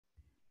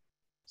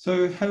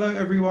So hello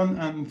everyone,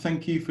 and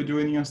thank you for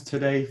joining us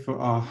today for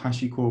our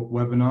HashiCorp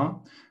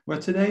webinar, where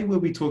today we'll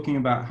be talking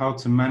about how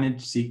to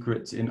manage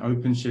secrets in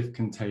OpenShift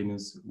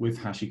containers with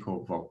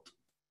HashiCorp Vault.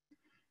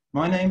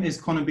 My name is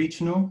Connor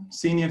Beechnell,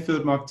 Senior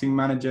Field Marketing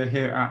Manager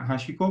here at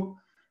HashiCorp,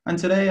 and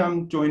today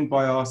I'm joined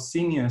by our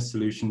Senior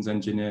Solutions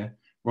Engineer,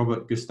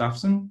 Robert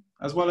Gustafsson,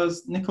 as well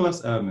as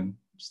Nicholas Ehrman,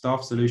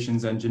 Staff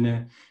Solutions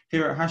Engineer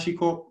here at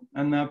HashiCorp,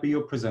 and they'll be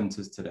your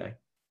presenters today.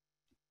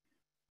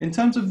 In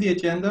terms of the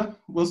agenda,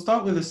 we'll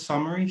start with a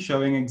summary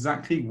showing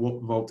exactly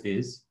what Vault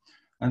is,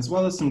 as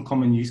well as some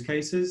common use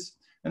cases,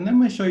 and then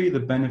we'll show you the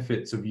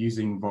benefits of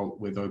using Vault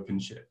with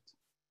OpenShift.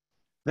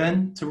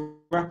 Then, to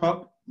wrap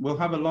up, we'll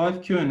have a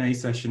live Q&A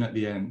session at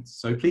the end,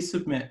 so please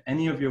submit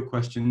any of your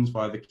questions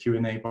via the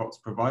Q&A box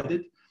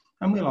provided,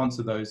 and we'll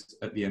answer those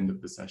at the end of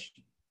the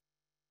session.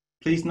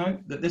 Please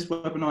note that this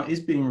webinar is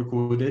being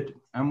recorded,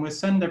 and we'll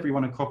send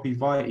everyone a copy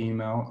via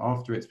email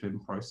after it's been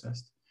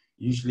processed,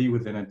 usually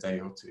within a day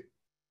or two.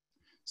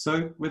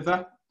 So with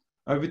that,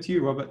 over to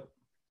you, Robert.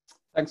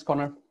 Thanks,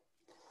 Connor.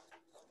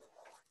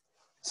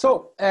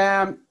 So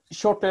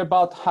shortly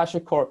about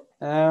HashiCorp.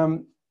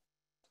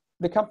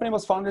 The company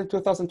was founded in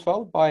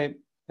 2012 by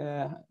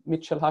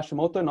Mitchell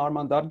Hashimoto and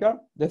Arman Dadgar.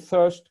 The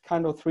first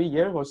kind of 3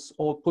 years was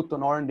all put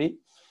on R&D.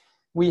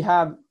 We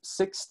have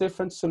 6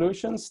 different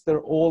solutions.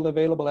 They're all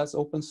available as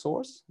open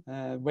source.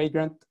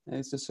 Vagrant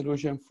is a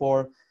solution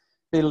for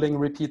building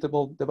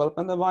repeatable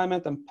development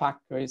environment, and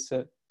Packer is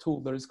a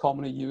tool that is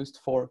commonly used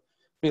for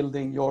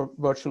building your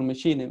virtual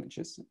machine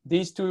images.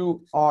 These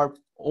 2 are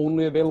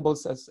only available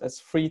as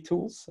free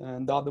tools,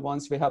 and the other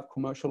ones we have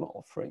commercial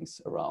offerings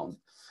around.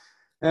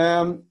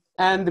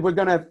 And we're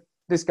gonna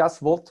discuss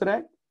Vault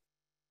today.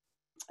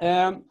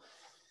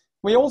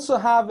 We also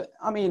have,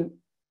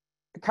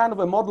 kind of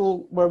a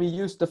model where we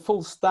use the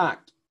full stack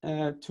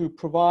to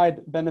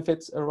provide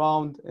benefits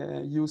around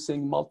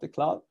using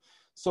multi-cloud.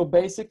 So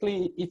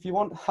basically, if you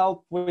want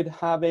help with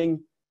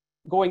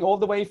going all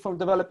the way from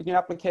developing an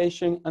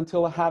application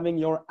until having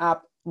your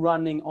app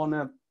running on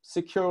a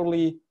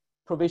securely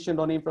provisioned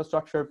on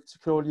infrastructure,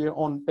 securely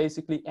on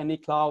basically any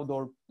cloud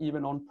or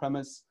even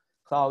on-premise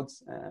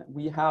clouds,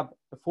 we have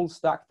a full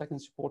stack that can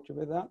support you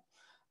with that.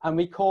 And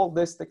we call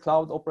this the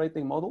cloud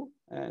operating model.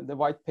 The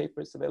white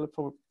paper is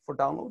available for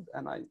download,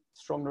 and I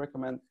strongly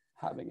recommend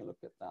having a look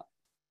at that.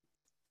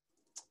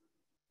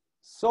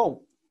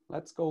 So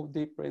let's go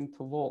deeper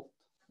into Vault.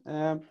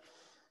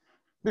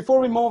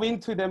 Before we move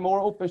into the more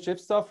OpenShift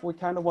stuff, we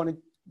kind of want to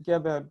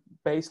give a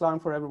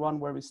baseline for everyone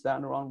where we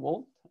stand around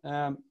Vault.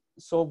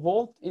 So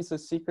Vault is a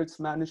secrets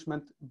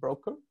management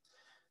broker.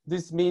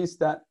 This means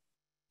that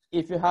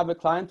if you have a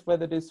client,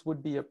 whether this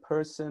would be a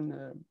person,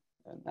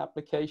 an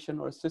application,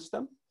 or a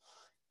system,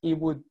 it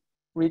would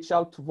reach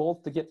out to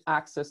Vault to get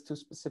access to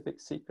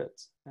specific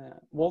secrets.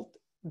 Vault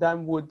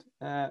then would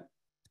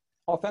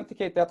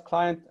authenticate that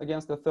client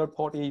against a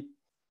third-party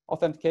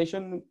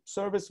authentication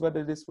service,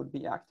 whether this would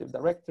be Active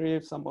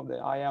Directory, some of the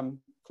IAM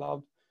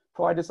cloud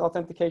providers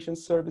authentication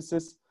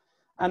services.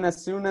 And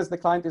as soon as the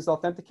client is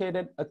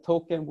authenticated, a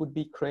token would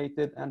be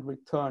created and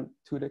returned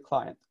to the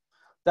client.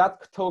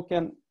 That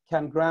token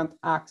can grant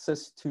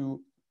access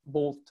to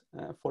Vault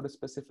for the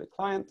specific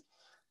client.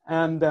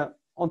 And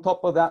on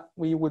top of that,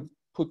 we would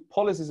put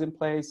policies in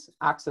place,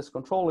 access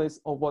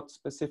controllers of what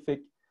specific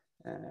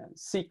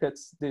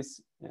secrets this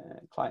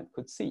client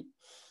could see.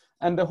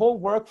 And the whole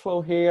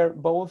workflow here,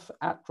 both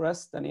at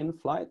rest and in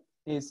flight,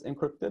 is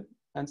encrypted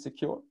and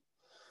secure.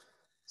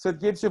 So it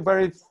gives you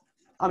very,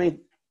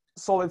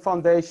 solid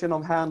foundation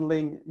of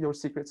handling your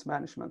secrets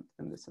management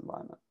in this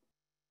environment.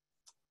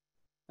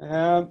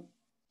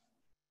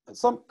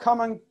 Some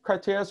common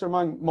criteria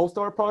among most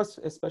of our products,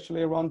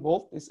 especially around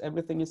Vault, is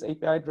everything is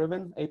API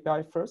driven,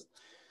 API first.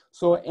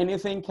 So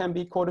anything can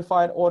be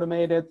codified,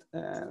 automated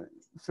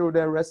through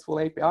the RESTful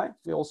API.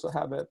 We also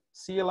have a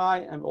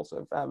CLI, and we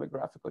also have a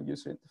graphical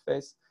user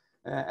interface.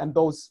 And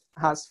those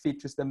has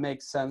features that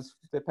make sense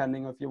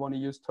depending if you want to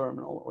use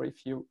terminal or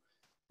if you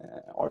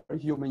are a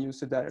human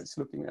user that is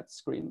looking at the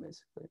screen,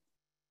 basically.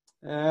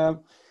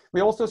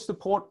 We also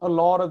support a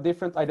lot of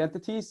different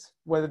identities,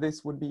 whether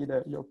this would be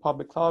your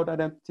public cloud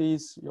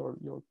identities,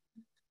 your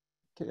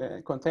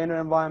container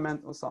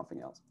environment, or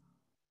something else.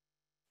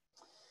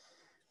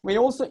 We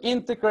also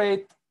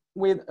integrate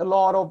with a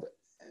lot of,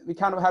 we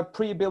kind of have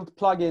pre-built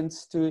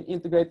plugins to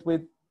integrate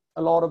with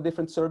a lot of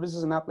different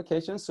services and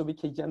applications, so we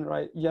can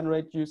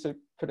generate user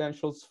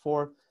credentials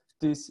for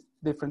these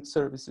different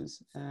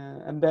services.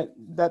 And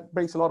that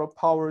brings a lot of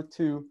power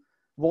to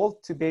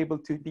Vault to be able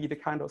to be the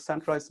kind of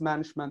centralized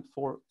management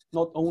for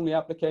not only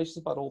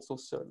applications, but also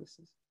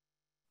services.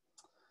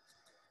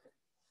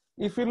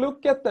 If we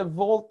look at the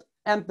Vault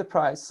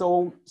Enterprise,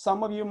 so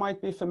some of you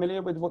might be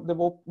familiar with what the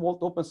Vault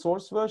open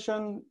source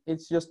version.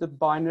 It's just a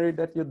binary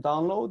that you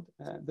download.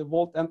 The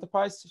Vault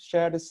Enterprise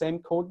share the same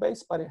code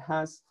base, but it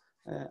has,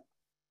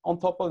 on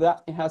top of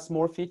that, it has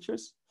more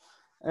features.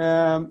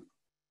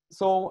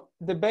 So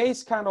the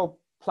base kind of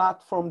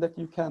platform that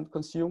you can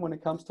consume when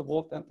it comes to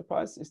Vault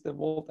Enterprise is the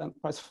Vault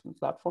Enterprise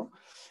platform.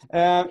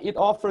 It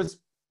offers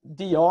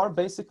DR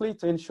basically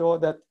to ensure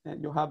that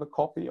you have a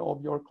copy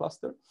of your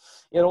cluster.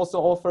 It also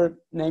offers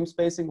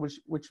namespacing,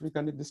 which we're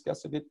going to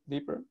discuss a bit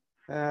deeper.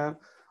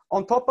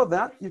 On top of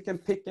that, you can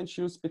pick and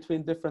choose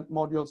between different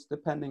modules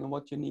depending on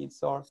what your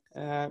needs are.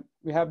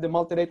 We have the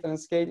multi-data and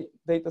scale,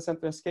 data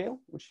center and scale,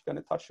 which you're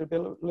going to touch a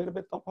little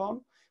bit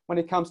upon when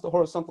it comes to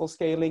horizontal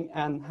scaling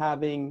and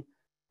having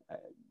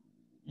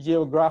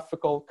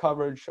geographical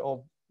coverage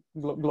of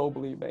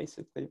globally,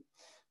 basically.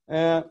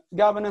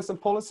 Governance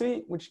and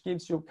policy, which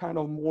gives you kind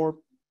of more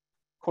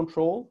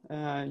control.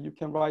 You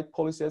can write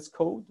policy as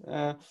code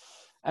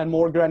and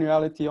more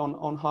granularity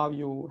on how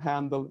you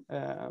handle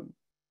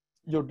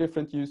your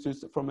different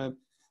users from a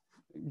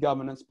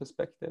governance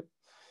perspective.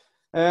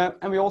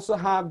 And we also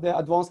have the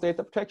advanced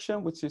data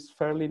protection, which is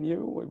fairly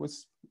new. It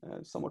was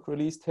somewhat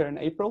released here in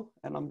April,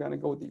 and I'm going to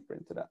go deeper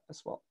into that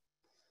as well.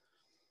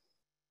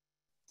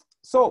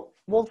 So,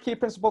 Vault key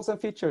principles and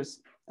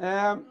features.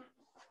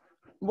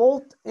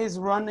 Vault is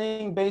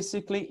running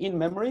basically in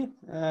memory.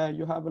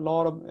 You have a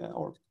lot of,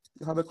 or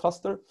you have a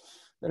cluster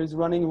that is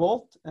running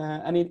Vault,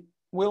 and it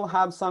will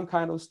have some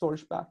kind of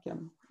storage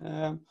backend.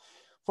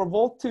 For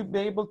Vault to be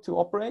able to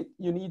operate,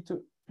 you need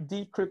to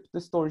decrypt the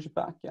storage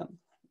backend.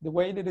 The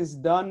way that is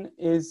done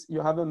is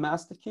you have a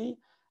master key,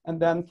 and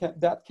then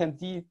that can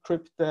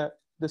decrypt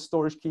the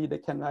storage key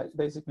that can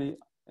basically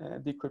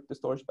decrypt the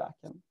storage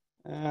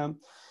backend.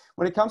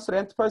 When it comes to the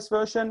enterprise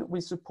version,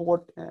 we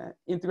support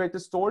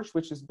integrated storage,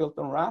 which is built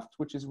on Raft,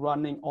 which is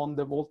running on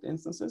the Vault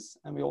instances.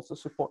 And we also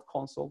support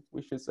Console,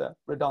 which is a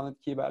redundant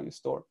key value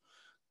store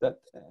that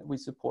we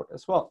support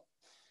as well.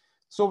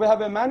 So we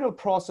have a manual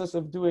process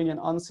of doing an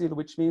unseal,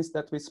 which means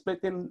that we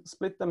split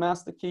the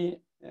master key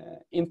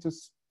into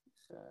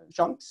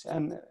chunks,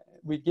 and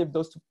we give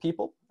those to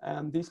people.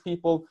 And these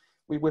people,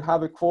 we would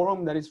have a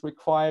quorum that is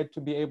required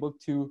to be able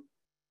to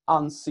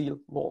unseal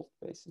Vault,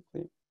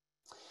 basically.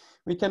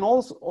 We can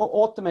also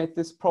automate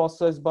this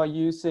process by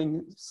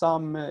using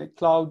some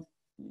cloud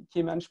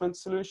key management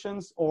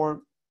solutions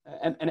or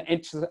an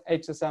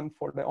HSM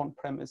for the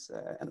on-premise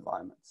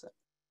environments.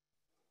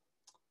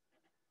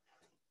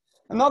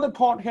 Another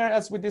part here,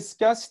 as we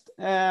discussed,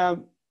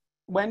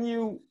 when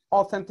you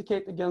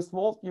authenticate against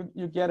Vault,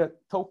 you get a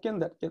token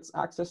that gets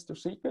access to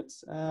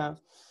secrets.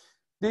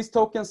 These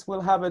tokens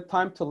will have a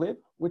time to live,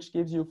 which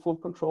gives you full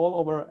control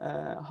over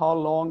how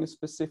long a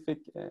specific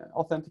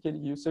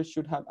authenticated user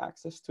should have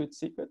access to its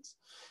secrets.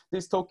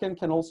 This token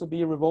can also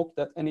be revoked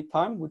at any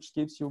time, which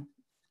gives you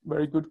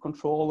very good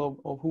control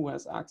of who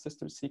has access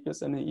to the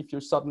secrets and if you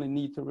suddenly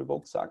need to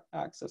revoke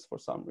access for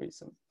some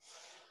reason.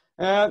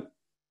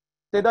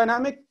 The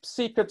dynamic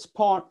secrets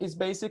part is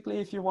basically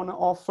if you want to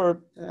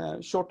offer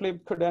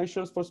short-lived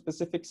credentials for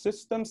specific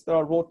systems that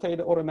are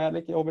rotated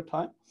automatically over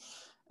time.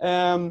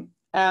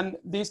 And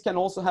these can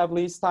also have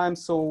lease time,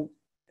 so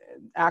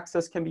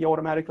access can be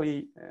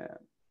automatically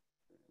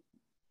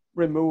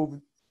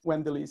removed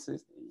when the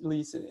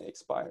lease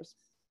expires.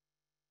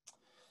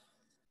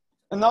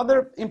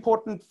 Another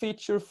important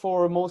feature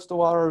for most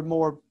of our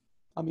more,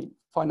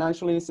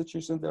 financial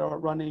institutions that are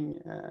running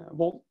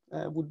Vault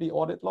would be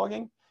audit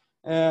logging.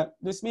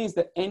 This means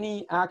that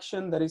any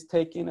action that is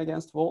taken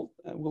against Vault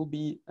will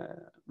be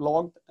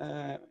logged,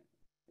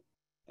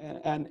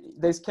 and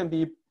this can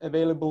be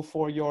available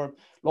for your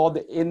log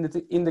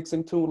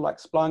indexing tool like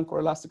Splunk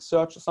or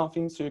Elasticsearch or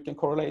something, so you can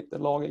correlate the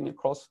logging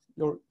across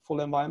your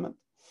full environment.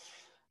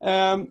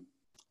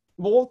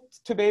 Vault,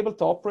 to be able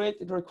to operate,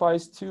 it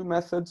requires two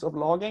methods of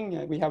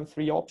logging. We have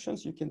three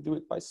options. You can do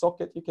it by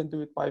socket, you can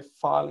do it by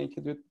file, and you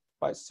can do it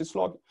by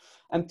syslog.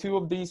 And two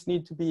of these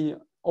need to be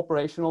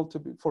operational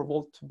for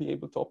Vault to be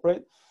able to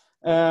operate.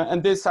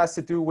 And this has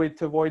to do with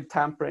to avoid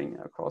tampering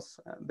across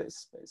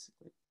this,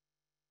 basically.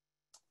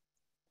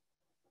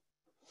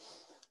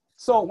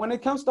 So when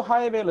it comes to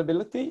high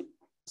availability,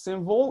 so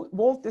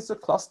Vault is a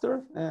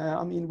cluster.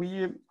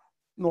 We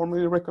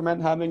normally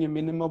recommend having a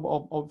minimum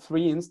of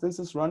 3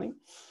 instances running.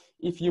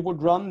 If you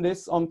would run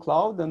this on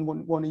cloud and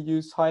want to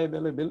use high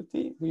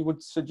availability, we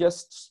would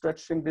suggest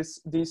stretching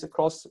these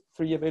across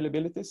 3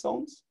 availability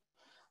zones.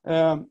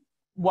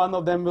 One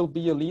of them will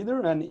be a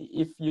leader, and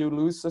if you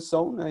lose a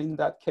zone, in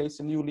that case,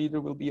 a new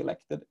leader will be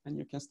elected and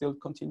you can still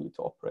continue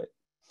to operate.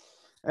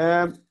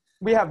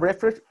 We have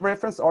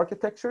reference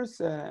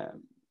architectures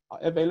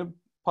available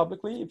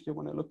publicly if you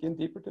want to look in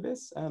deeper to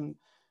this. And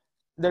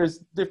there's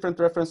different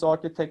reference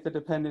architecture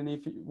depending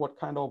if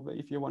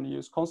you want to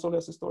use console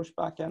as a storage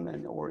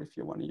backend or if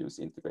you want to use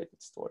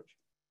integrated storage.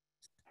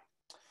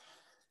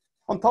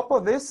 On top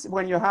of this,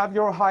 when you have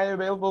your high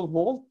available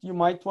Vault, you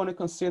might want to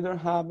consider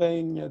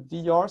having a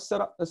DR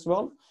set up as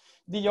well.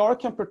 DR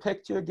can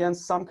protect you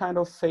against some kind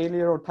of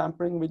failure or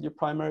tampering with your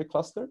primary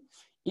cluster,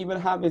 even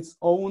have its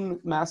own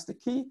master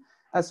key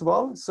as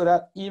well, so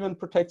that even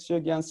protects you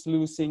against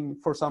losing,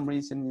 for some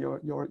reason,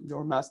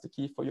 your master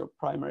key for your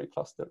primary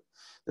cluster.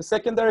 The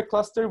secondary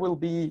cluster will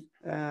be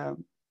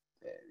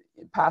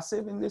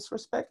passive in this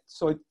respect,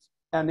 so it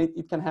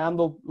can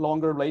handle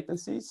longer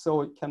latencies,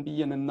 so it can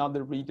be in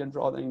another region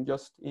rather than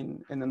just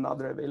in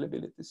another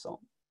availability zone.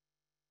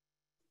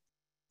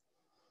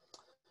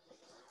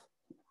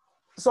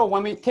 So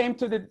when we came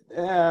to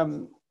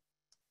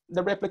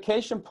the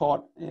replication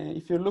part,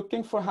 if you're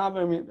looking for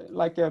having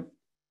like a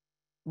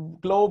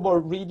global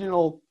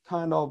regional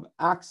kind of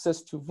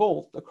access to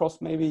Vault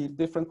across maybe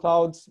different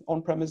clouds,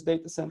 on-premise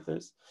data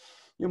centers,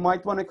 you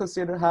might want to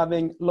consider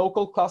having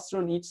local cluster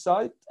on each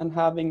site and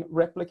having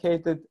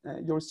replicated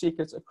your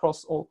secrets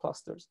across all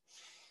clusters.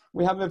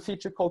 We have a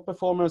feature called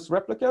performance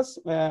replicas,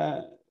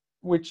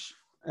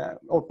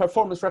 or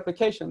performance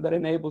replication that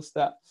enables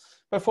that.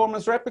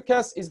 Performance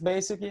replicas is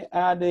basically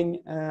adding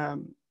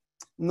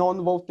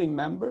non-voting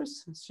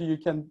members, so you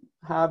can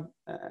have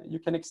you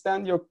can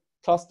extend your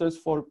clusters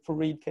for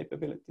read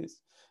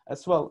capabilities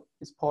as well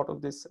as part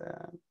of this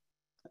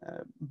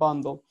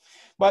bundle.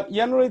 But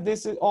generally,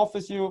 this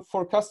offers you,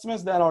 for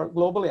customers that are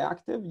globally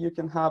active, you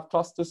can have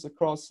clusters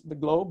across the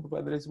globe,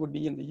 whether this would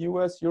be in the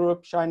US,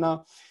 Europe,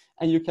 China,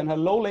 and you can have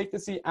low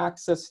latency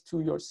access to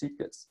your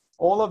secrets.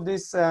 All of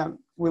this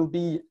will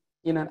be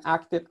in an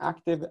active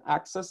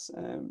access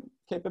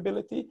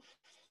capability.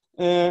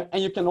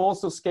 And you can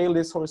also scale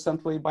this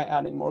horizontally by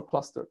adding more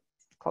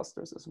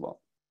clusters as well.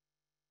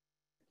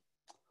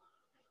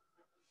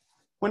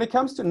 When it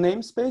comes to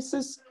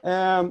namespaces,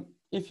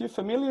 if you're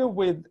familiar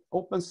with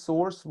open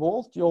source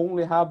Vault, you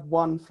only have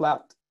one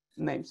flat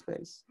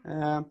namespace.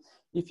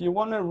 If you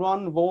want to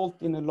run Vault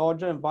in a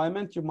larger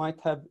environment, you might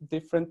have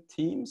different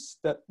teams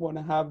that want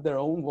to have their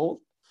own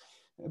Vault,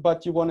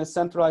 but you want to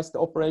centralize the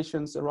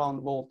operations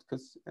around Vault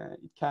because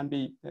it can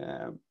be,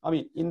 I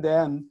mean, in the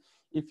end,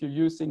 if you're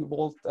using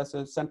Vault as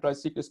a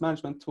centralized secrets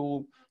management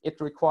tool, it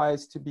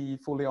requires to be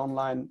fully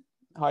online,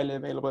 highly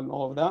available and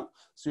all of that.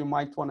 So you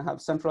might want to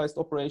have centralized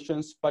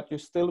operations, but you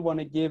still want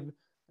to give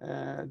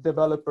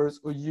developers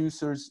or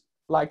users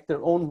like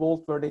their own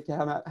Vault where they can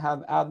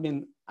have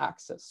admin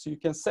access. So you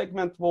can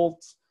segment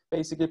Vault,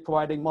 basically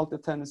providing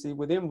multi-tenancy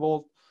within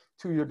Vault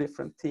to your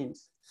different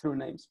teams through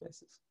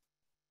namespaces.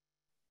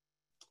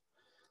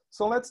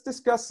 So let's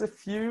discuss a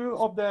few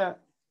of the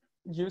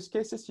use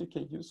cases you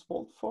can use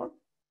Vault for.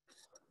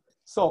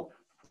 So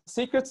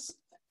secrets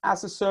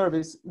as a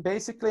service,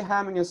 basically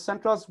having a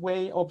centralized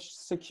way of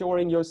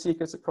securing your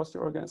secrets across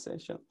your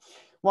organization.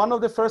 One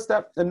of the first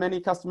steps that many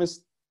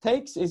customers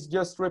takes is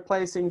just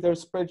replacing their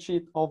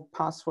spreadsheet of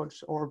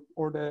passwords or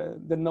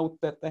the note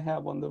that they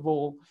have on the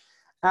Vault,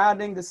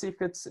 adding the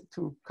secrets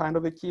to kind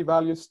of a key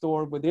value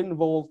store within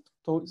Vault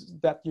so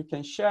that you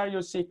can share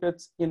your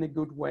secrets in a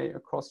good way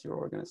across your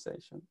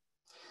organization.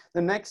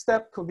 The next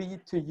step could be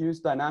to use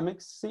dynamic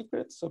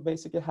secrets. So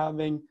basically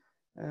having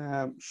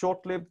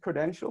short-lived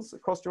credentials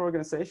across your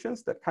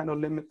organizations that kind of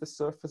limit the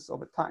surface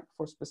of attack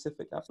for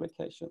specific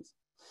applications.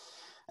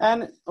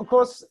 And of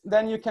course,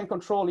 then you can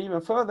control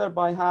even further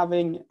by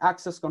having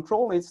access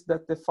control lists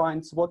that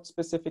defines what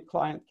specific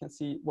client can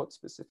see what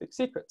specific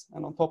secrets.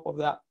 And on top of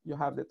that, you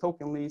have the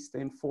token list to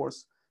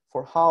enforce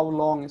for how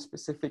long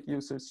specific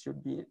users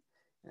should be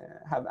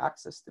have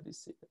access to these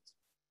secrets.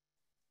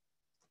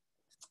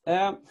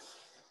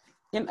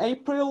 In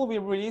April, we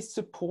released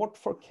support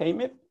for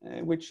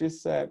KMIP, which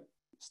is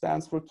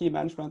stands for Key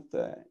Management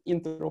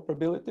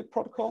Interoperability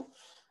Protocol.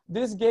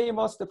 This gave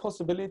us the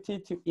possibility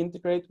to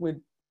integrate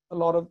with a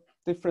lot of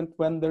different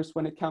vendors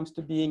when it comes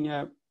to being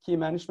a key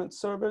management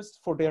service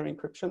for their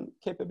encryption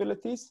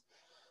capabilities.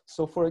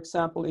 So for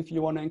example, if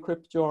you want to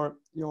encrypt your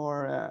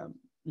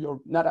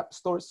NetApp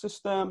storage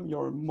system,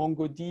 your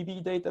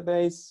MongoDB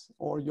database,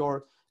 or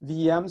your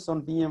VMs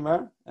on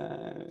VMware,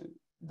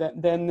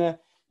 then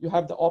you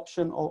have the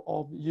option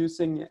of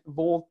using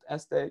Vault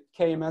as the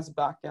KMS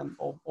backend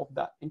of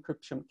that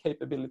encryption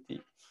capability.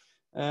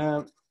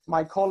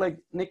 My colleague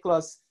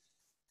Nicholas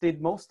did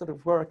most of the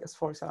work, as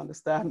far as I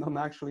understand, on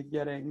actually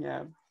getting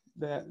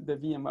the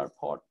VMware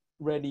part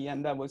ready,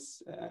 and that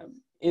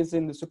is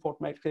in the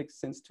support matrix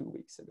since 2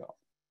 weeks ago.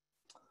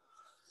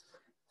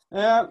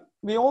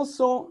 We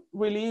also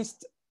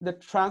released the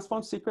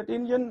Transform Secret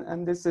Engine,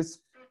 and this is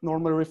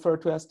normally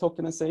referred to as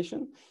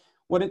tokenization.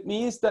 What it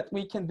means that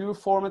we can do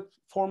format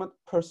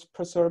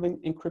preserving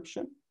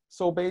encryption.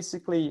 So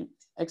basically,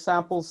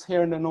 examples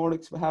here in the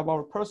Nordics, we have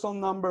our personal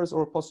numbers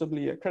or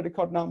possibly a credit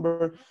card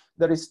number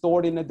that is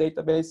stored in a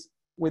database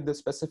with the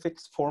specific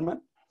format.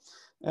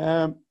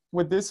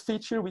 With this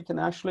feature, we can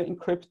actually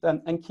encrypt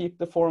and keep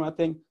the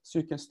formatting so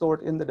you can store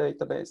it in the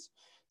database.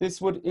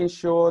 This would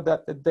ensure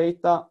that the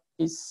data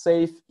is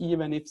safe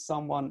even if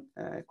someone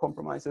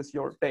compromises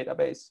your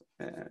database,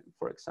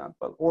 for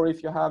example, or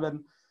if you have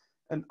an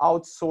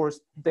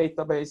outsourced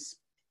database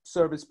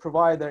service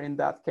provider. In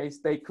that case,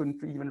 they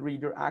couldn't even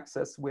read your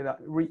access without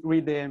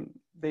read the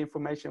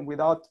information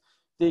without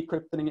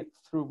decrypting it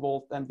through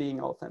Vault and being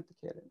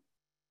authenticated.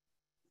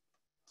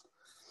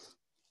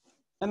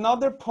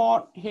 Another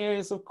part here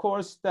is, of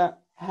course,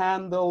 that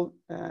handle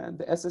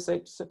the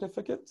SSH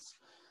certificates.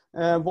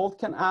 Vault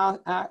can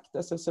act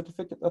as a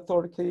certificate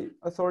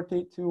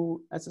authority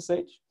to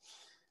SSH.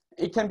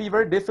 It can be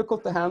very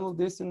difficult to handle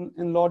this in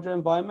larger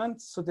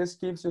environments. So this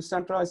gives you a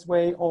centralized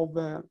way of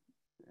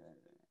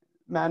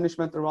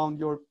management around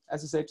your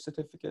SSH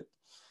certificate.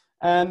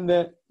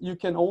 And you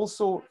can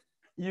also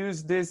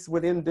use this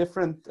within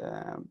different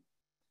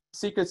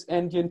secrets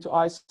engine to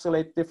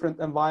isolate different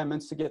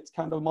environments to get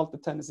kind of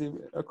multi-tenancy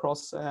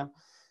across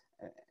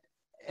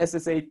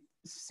SSH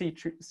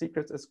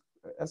secrets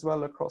as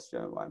well across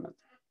your environment.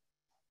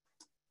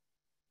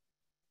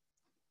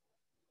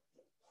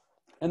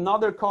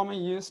 Another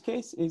common use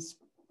case is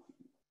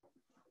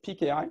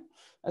PKI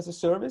as a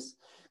service.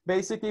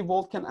 Basically,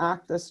 Vault can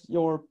act as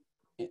your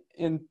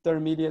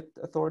intermediate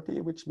authority,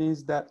 which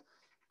means that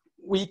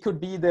we could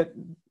be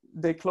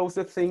the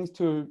closest thing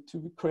to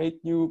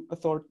create new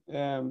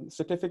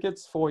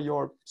certificates for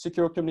your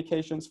secure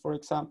communications, for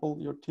example,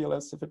 your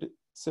TLS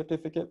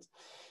certificate.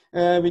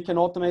 We can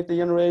automate the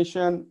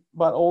generation,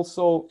 but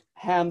also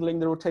handling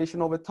the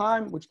rotation over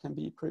time, which can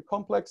be pretty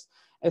complex,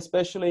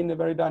 especially in a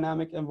very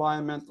dynamic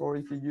environment, or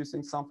if you're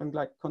using something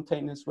like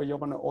containers where you're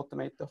going to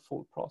automate the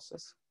full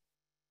process.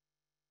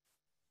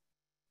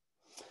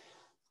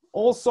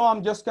 Also,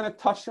 I'm just going to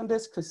touch on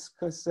this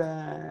because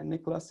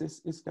Nicholas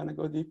is going to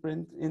go deeper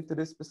into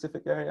this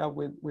specific area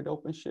with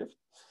OpenShift.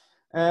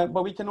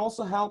 But we can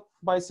also help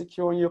by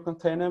securing your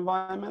container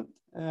environment.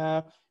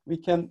 We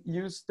can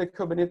use the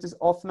Kubernetes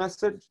auth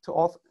message to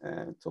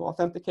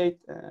authenticate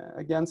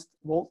against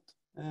Vault.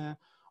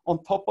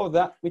 On top of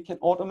that, we can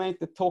automate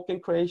the token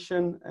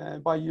creation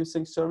by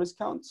using service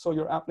count. So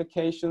your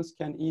applications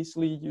can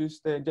easily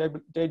use the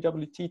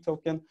JWT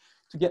token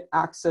to get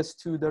access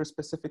to their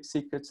specific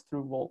secrets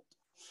through Vault.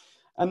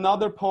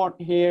 Another part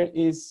here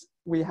is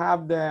we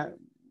have the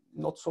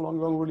not so long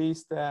ago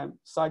released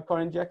sidecar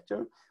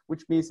injector,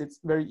 which means it's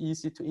very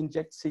easy to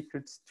inject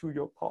secrets to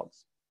your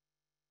pods.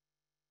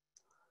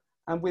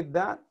 And with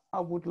that,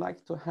 I would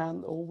like to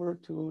hand over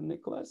to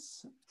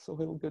Nicholas, so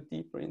he'll go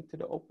deeper into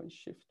the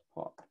OpenShift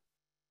part.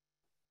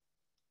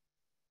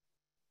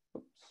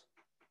 Oops.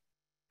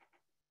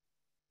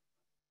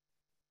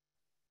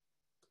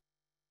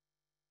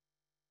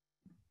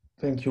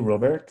 Thank you,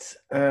 Robert.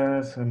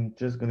 So I'm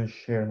just going to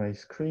share my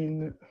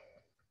screen.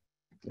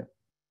 Yeah.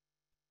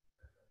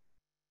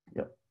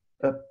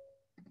 Yeah.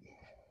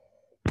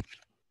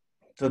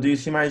 So do you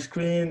see my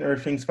screen?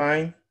 Everything's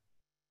fine?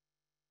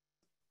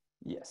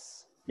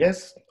 Yes.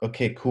 Yes?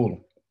 Okay, cool.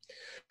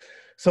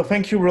 So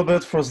thank you,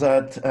 Robert, for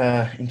that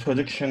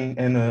introduction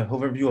and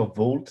overview of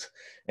Vault.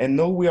 And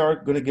now we are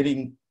going to get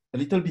in a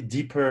little bit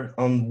deeper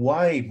on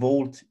why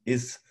Vault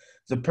is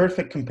the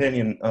perfect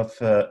companion of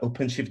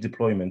OpenShift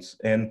deployments.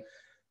 And,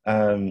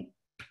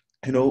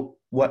 you know,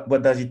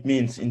 what does it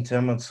mean in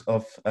terms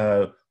of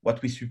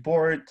what we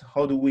support?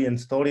 How do we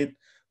install it?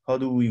 How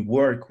do we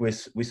work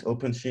with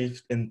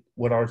OpenShift? And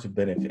what are the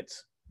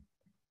benefits?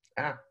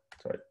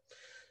 Sorry,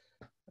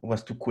 I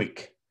was too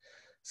quick.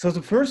 So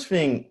the first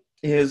thing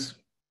is,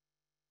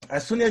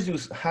 as soon as you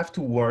have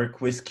to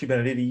work with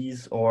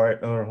Kubernetes or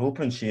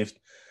OpenShift,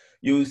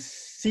 you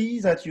see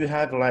that you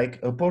have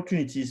like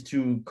opportunities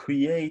to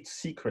create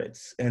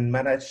secrets and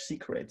manage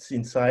secrets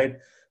inside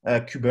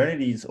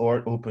Kubernetes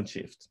or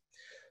OpenShift.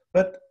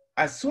 But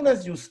as soon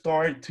as you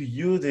start to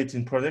use it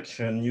in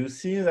production, you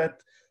see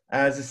that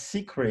the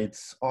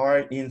secrets are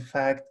in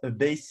fact a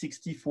base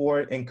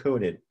 64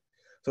 encoded.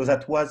 So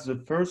that was the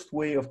first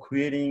way of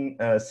creating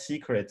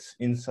secrets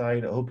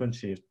inside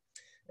OpenShift.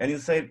 And you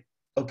say,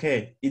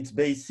 okay, it's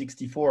base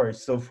 64.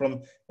 So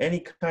from any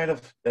kind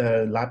of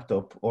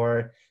laptop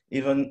or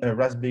even a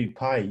Raspberry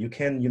Pi, you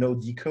can, you know,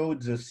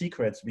 decode the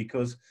secrets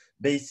because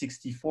base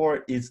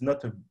 64 is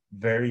not a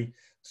very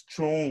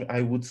strong,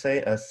 I would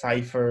say, a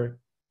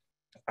cipher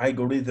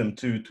algorithm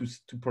to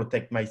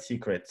protect my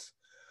secrets.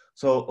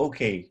 So,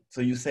 okay, so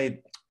you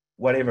say,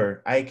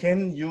 whatever, I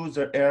can use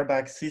the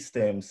airbag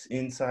systems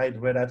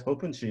inside Red Hat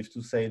OpenShift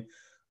to say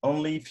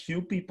only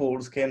few people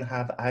can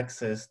have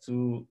access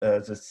to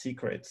the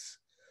secrets.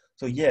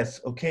 So yes,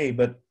 okay,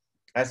 but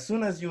as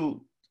soon as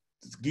you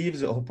give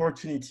the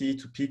opportunity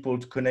to people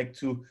to connect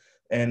to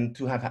and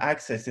to have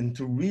access and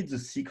to read the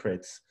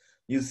secrets,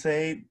 you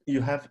say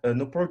you have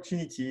an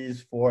opportunity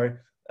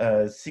for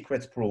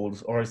secret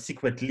scrolls or a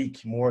secret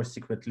leak, more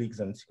secret leaks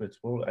than secret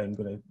scroll. I'm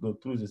gonna go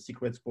through the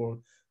secret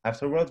scroll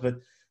afterwards, but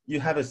you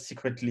have a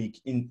secret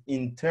leak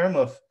in terms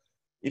of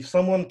if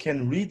someone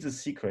can read the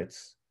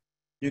secrets,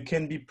 you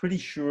can be pretty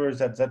sure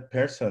that that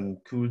person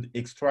could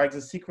extract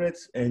the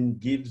secrets and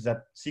give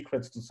that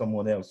secrets to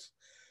someone else.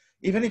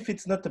 Even if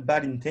it's not a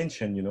bad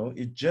intention, you know,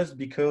 it's just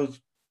because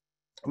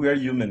we are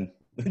human.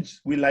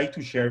 We like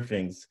to share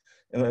things.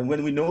 And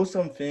when we know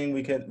something,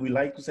 we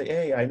like to say,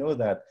 hey, I know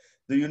that.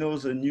 Do you know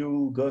the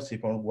new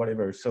gossip or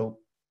whatever? So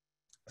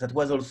that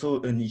was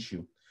also an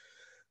issue.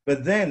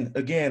 But then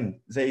again,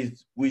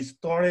 we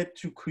started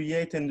to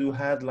create and to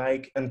have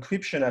like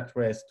encryption at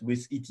rest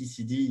with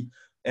etcd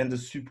and the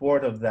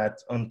support of that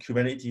on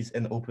Kubernetes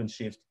and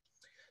OpenShift.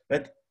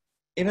 But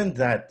even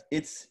that,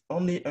 it's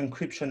only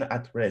encryption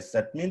at rest.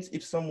 That means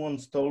if someone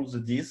stole the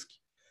disk,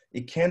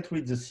 it can't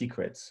read the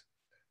secrets.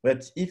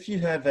 But if you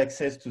have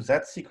access to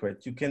that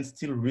secret, you can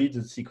still read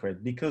the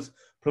secret because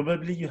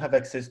probably you have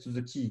access to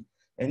the key.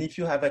 And if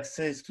you have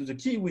access to the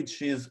key,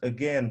 which is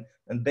again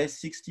a base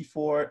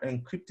 64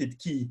 encrypted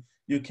key,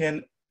 you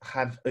can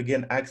have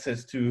again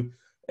access to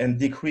and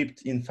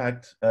decrypt, in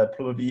fact,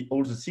 probably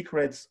all the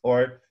secrets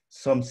or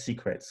some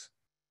secrets.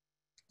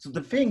 So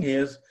the thing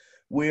is,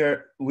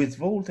 we're with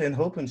Vault and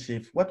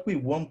OpenShift, what we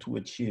want to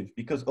achieve,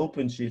 because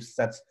OpenShift,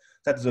 that's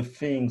the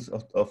things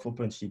of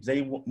OpenShift.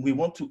 We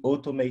want to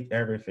automate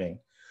everything.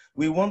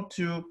 We want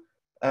to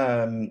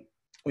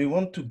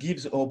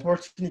give the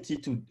opportunity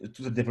to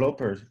the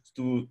developers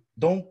to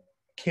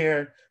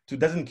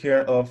doesn't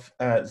care of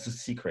the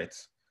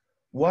secrets.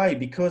 Why?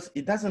 Because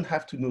it doesn't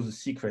have to know the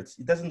secrets.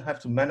 It doesn't have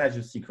to manage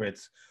the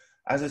secrets.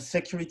 As a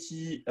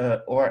security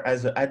or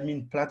as an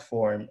admin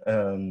platform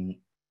on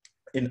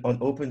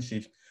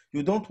OpenShift,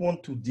 you don't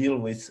want to deal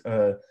with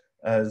the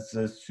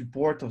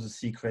support of the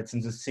secrets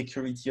and the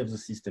security of the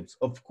systems.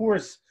 Of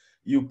course,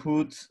 you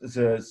put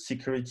the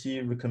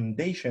security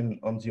recommendation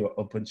on your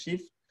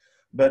OpenShift,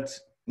 but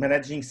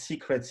managing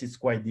secrets is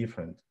quite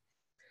different.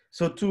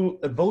 So to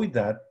avoid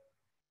that,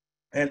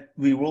 and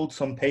we wrote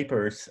some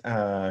papers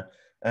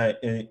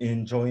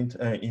in joint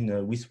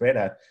with Red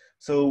Hat.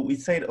 So we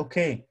said,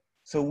 okay,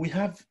 so we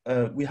have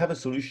a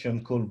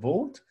solution called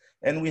Vault,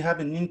 and we have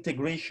an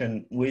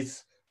integration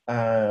with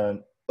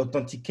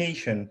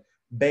authentication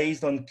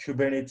based on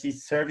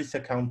Kubernetes service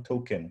account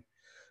token.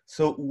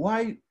 So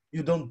why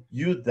you don't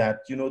use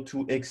that,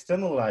 to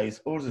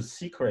externalize all the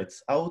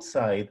secrets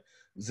outside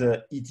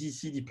the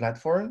etcd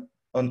platform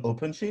on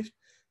OpenShift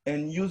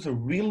and use a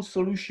real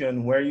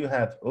solution where you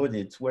have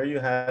audits, where you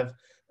have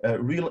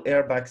real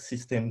airbag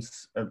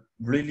systems,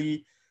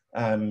 really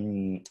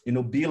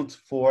built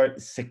for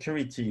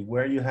security,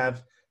 where you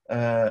have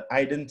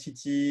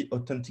identity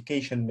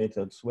authentication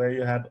methods, where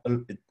you have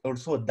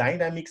also a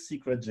dynamic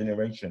secret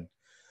generation.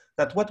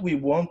 That's what we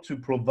want to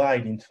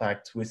provide, in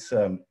fact, with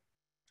the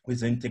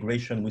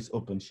integration with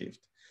OpenShift.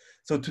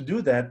 So to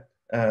do that,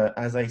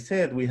 as I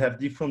said, we have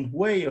different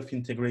way of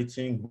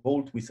integrating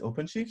Vault with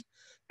OpenShift.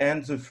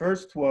 And the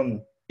first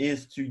one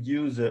is to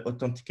use the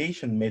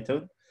authentication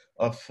method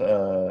of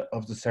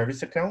the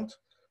service account.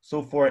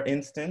 So for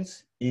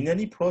instance, in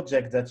any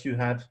project that you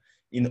have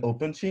in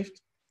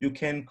OpenShift, you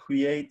can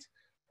create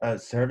a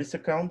service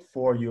account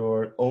for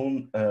your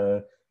own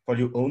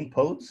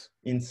pods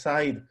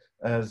inside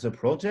the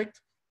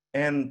project.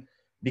 And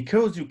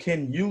because you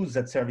can use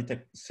that service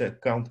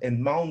account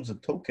and mount the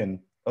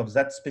token of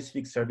that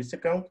specific service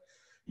account,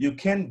 you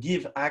can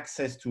give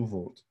access to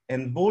Vault.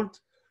 And Vault,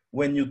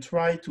 when you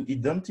try to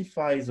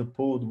identify the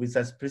pod with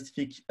a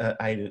specific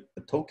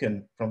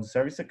token from the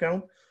service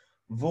account,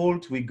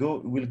 Vault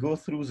will go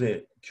through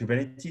the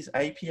Kubernetes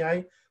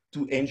API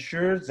to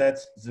ensure that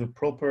the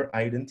proper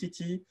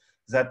identity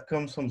that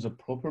comes from the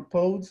proper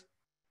pods,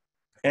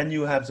 and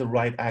you have the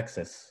right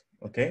access,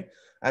 okay?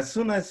 As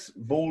soon as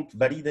Vault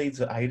validates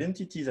the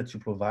identity that you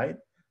provide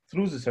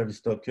through the service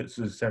token,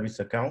 to the service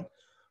account,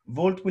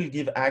 Vault will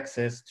give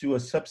access to a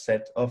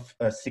subset of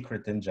a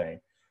secret engine.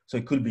 So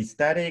it could be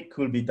static,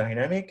 could be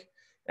dynamic,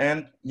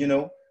 and you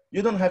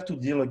don't have to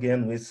deal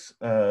again with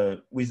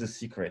the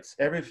secrets.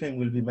 Everything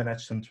will be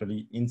managed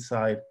centrally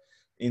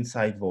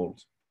inside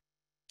Vault.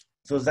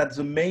 So that's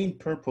the main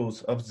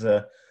purpose of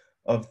the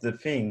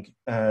thing.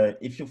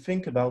 If you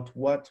think about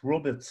what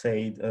Robert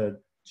said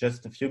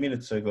just a few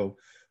minutes ago,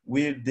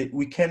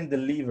 we can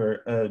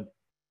deliver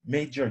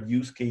major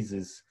use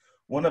cases.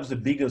 One of the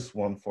biggest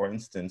one, for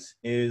instance,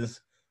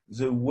 is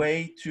the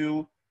way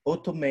to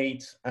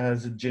automate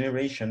the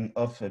generation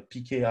of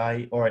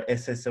PKI or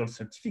SSL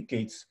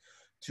certificates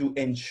to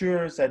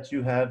ensure that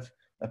you have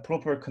a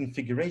proper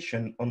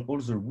configuration on all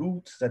the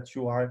routes that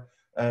you are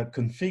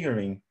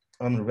configuring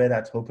on Red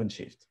Hat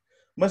OpenShift.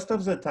 Most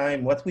of the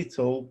time, what we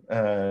saw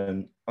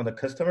on the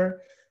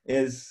customer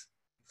is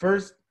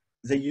first,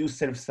 they use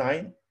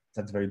self-sign.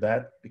 That's very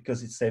bad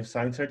because it's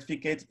self-sign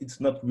certificate. It's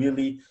not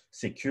really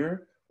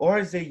secure.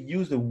 Or they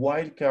use a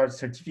wildcard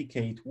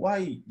certificate.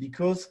 Why?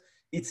 Because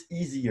it's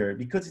easier,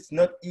 because it's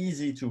not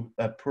easy to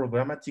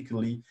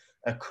programmatically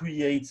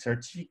create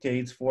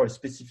certificates for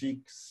specific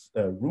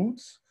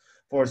routes,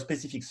 for a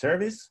specific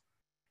service.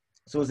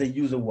 So they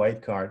use a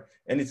wildcard,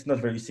 and it's not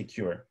very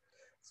secure.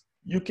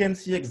 You can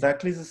see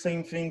exactly the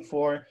same thing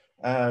for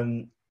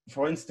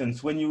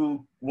instance, when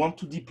you want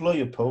to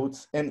deploy a pod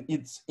and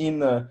it's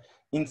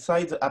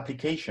inside the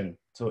application,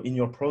 so in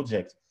your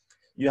project,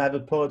 you have a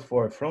pod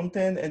for a front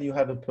end and you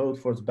have a pod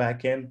for the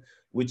back end,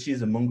 which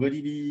is a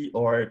MongoDB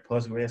or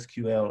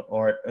PostgreSQL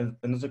or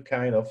another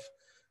kind of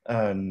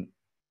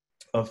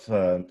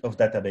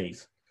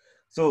database.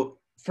 So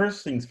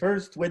first things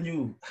first, when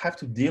you have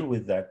to deal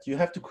with that, you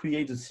have to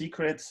create the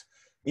secrets,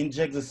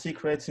 inject the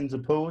secrets in the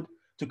pod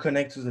to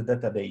connect to the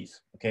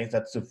database. Okay,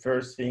 that's the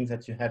first thing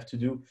that you have to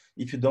do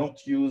if you don't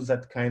use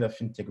that kind of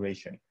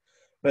integration.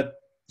 But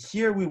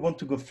here we want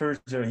to go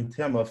further in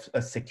terms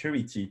of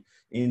security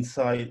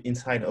inside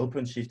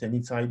OpenShift and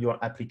inside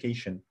your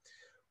application.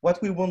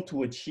 What we want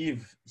to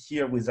achieve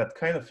here with that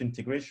kind of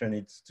integration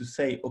is to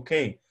say,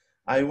 okay,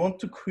 I want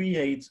to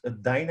create a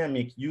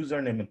dynamic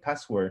username and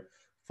password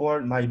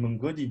for my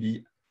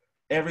MongoDB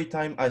every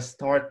time I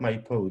start my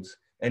pods.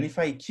 And if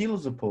I kill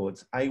the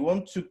pods, I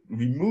want to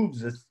remove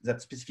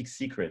that specific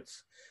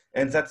secrets.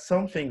 And that's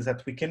something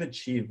that we can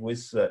achieve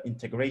with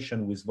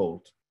integration with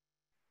Vault.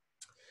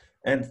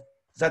 And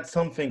that's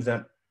something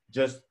that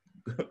just,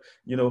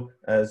 move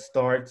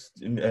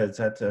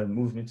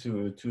me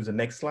to the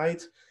next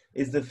slide,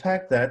 is the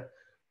fact that,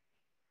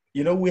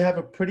 we have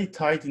a pretty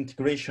tight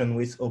integration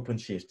with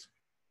OpenShift.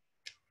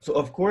 So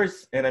of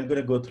course, and I'm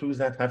going to go through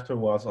that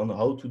afterwards on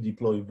how to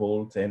deploy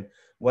Vault and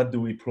what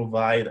do we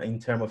provide in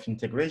terms of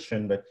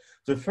integration. But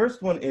the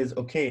first one is,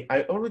 okay,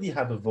 I already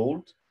have a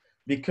Vault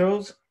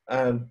because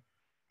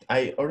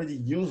I already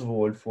use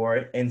Vault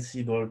for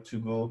Ansible to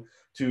go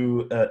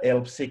to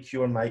help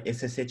secure my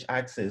SSH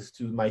access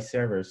to my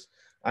servers.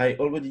 I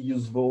already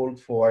use Vault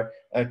for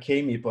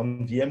KMIP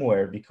on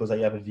VMware because I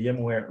have a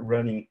VMware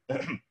running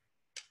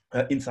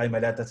inside my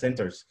data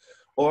centers.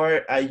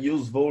 Or I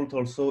use Vault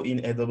also in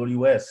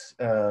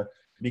AWS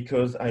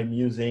because I'm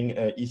using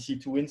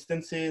EC2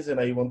 instances and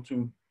I want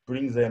to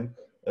bring them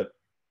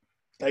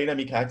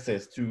dynamic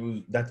access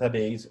to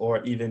database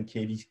or even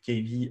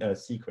KV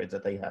secrets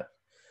that I have.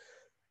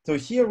 So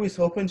here with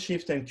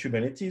OpenShift and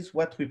Kubernetes,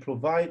 what we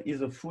provide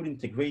is a full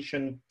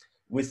integration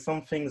with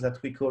something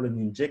that we call an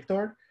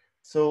injector.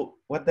 So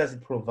what does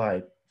it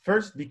provide?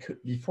 First,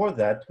 before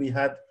that, we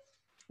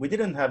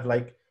didn't have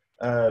like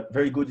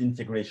very good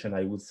integration,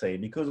 I would say,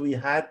 because we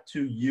had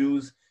to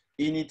use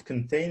init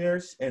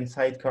containers and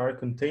sidecar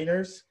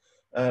containers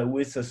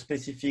with a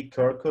specific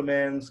core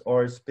commands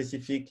or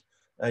specific,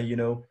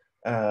 mechanisms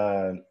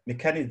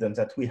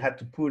that we had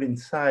to put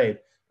inside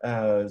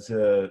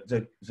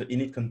the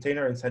init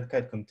container and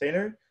sidecar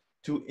container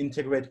to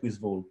integrate with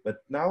Vault.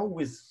 But now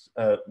with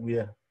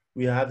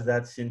we have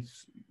that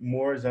since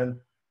more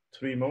than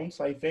 3 months,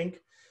 I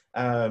think,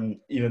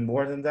 even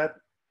more than that.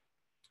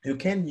 You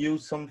can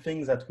use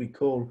something that we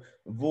call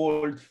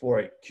Vault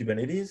for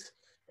Kubernetes,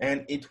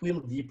 and it will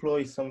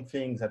deploy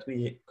something that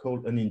we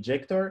call an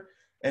injector,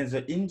 and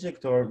the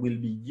injector will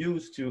be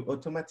used to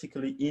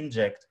automatically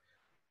inject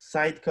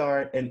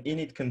sidecar and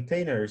init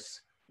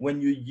containers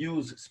when you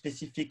use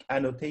specific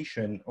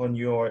annotation on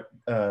your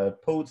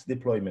pods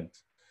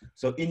deployment.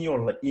 So in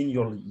your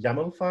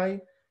YAML file,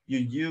 you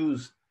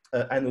use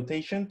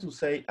annotation to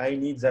say, I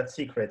need that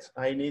secret,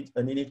 I need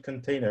an init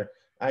container,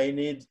 I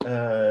need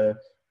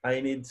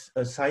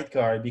a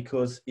sidecar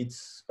because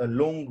it's a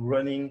long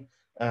running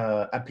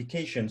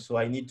application. So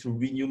I need to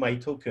renew my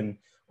token,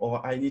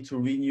 or I need to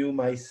renew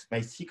my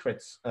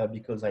secrets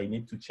because I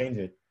need to change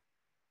it.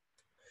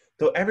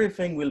 So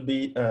everything will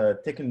be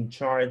taken in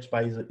charge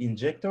by the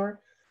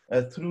injector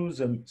through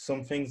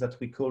some things that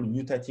we call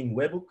mutating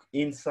webhook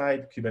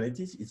inside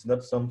Kubernetes. It's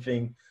not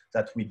something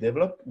that we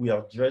develop. We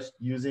are just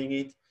using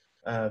it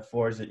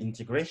for the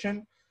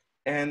integration.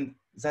 And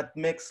that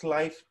makes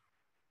life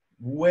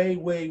way,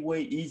 way,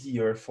 way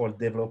easier for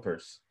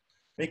developers.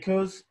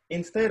 Because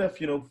instead of,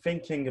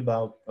 thinking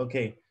about,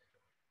 okay,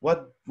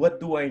 what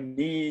do I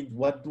need?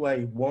 What do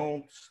I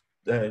want?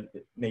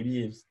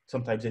 Maybe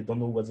sometimes they don't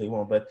know what they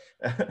want, but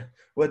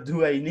what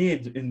do I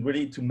need in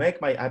really to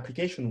make my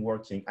application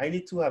working? I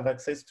need to have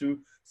access to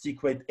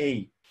secret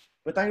A,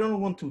 but I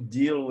don't want to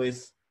deal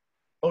with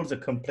all the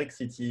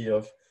complexity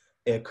of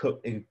a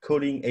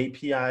coding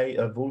API,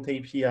 a Vault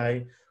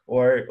API,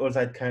 or all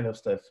that kind of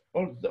stuff.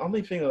 The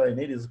only thing that I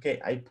need is,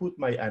 okay, I put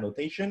my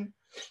annotation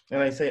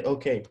and I say,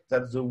 okay,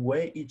 that's the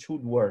way it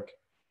should work.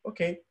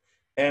 Okay.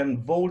 And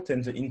Vault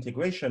and the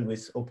integration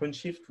with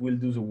OpenShift will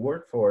do the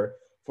work for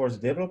the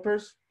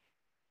developers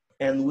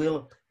and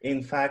will,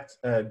 in fact,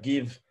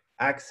 give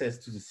access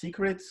to the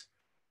secrets,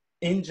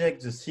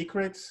 inject the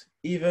secrets,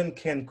 even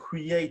can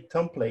create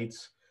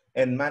templates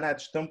and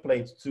manage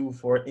templates to,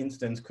 for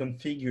instance,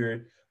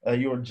 configure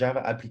your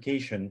Java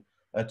application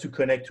to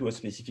connect to a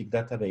specific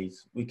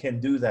database. We can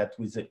do that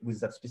with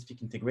that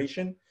specific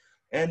integration,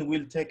 and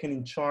we'll take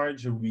in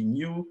charge the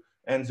renew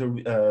and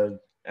the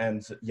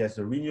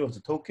renew of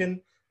the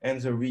token and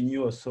the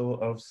renew also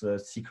of the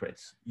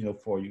secrets.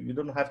 For you, you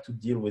don't have to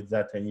deal with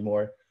that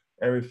anymore.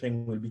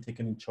 Everything will be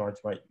taken in charge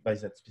by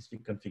that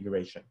specific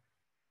configuration.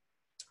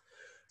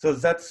 So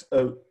that's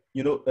a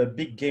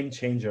big game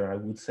changer, I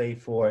would say,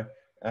 for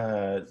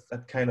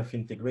that kind of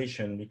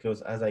integration,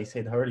 because as I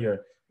said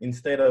earlier,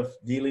 instead of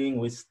dealing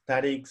with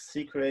static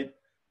secret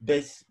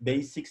base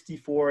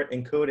 64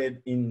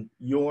 encoded in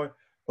your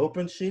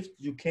OpenShift,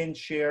 you can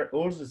share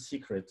all the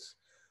secrets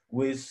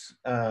with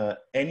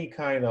any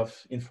kind of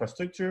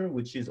infrastructure,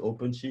 which is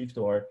OpenShift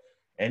or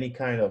any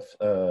kind of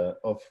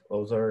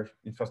other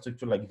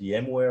infrastructure like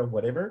VMware,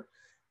 whatever.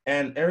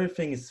 And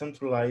everything is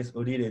centralized,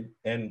 audited,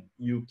 and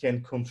you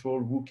can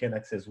control who can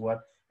access what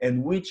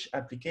and which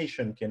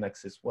application can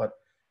access what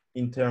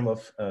in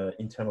terms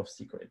of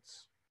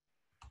secrets.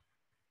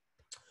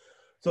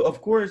 So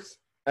of course,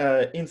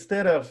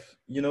 instead of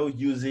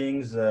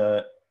using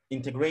the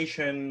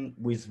integration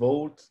with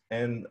Vault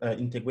and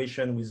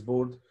integration with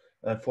Vault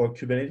for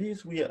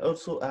Kubernetes, we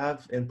also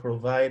have and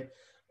provide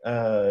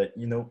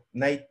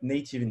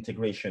native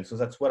integration. So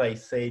that's what I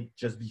said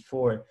just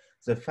before,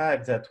 the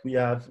fact that we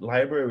have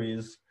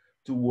libraries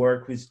to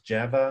work with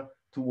Java,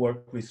 to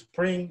work with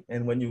Spring,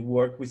 and when you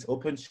work with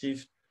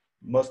OpenShift,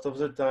 most of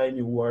the time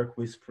you work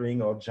with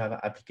Spring or Java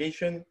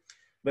application.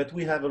 But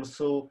we have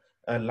also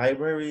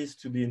libraries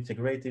to be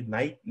integrated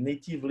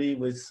natively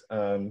with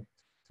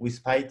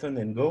Python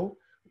and Go,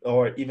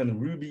 or even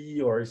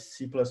Ruby or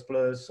C++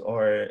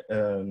 or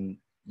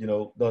you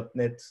know,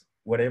 .NET,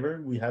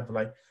 whatever. We have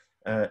like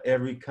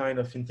every kind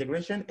of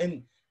integration,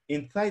 and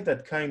inside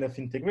that kind of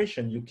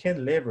integration, you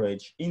can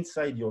leverage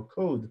inside your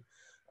code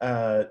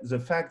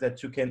the fact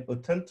that you can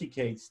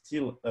authenticate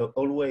still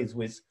always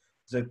with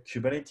the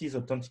Kubernetes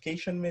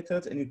authentication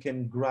methods, and you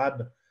can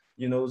grab,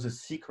 you know, the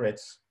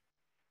secrets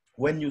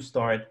when you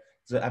start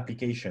the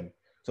application.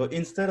 So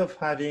instead of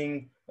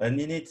having an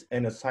init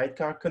and a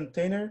sidecar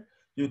container,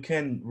 you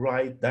can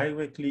write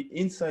directly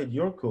inside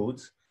your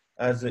codes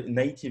as a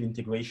native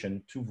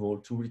integration to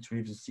Vault to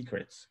retrieve the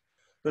secrets.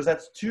 So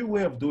that's two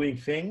ways of doing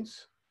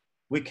things.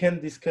 We can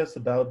discuss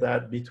about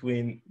that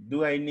between,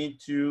 do I need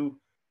to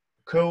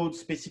code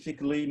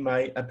specifically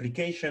my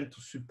application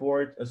to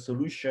support a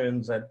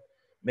solution that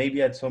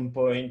maybe at some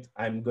point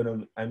I'm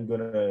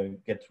gonna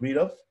get rid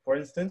of, for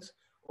instance,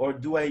 or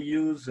do I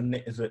use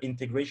the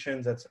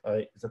integration that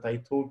I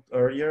talked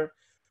earlier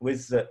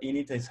with the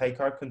init and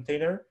sidecar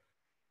container?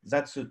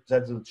 That's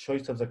the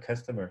choice of the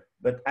customer.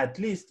 But at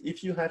least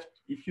if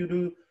you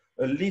do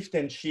a lift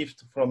and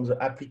shift from the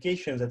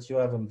applications that you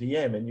have on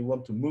VM and you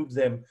want to move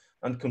them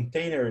on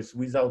containers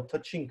without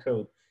touching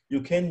code,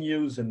 you can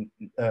use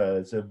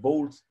the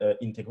Vault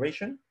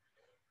integration.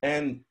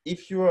 And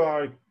if you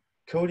are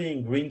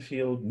coding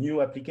greenfield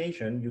new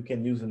application, you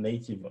can use a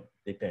native one,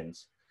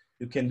 depends.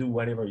 You can do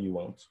whatever you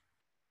want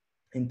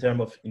in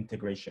terms of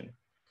integration.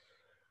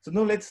 So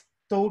now let's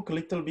talk a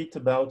little bit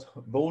about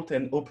Vault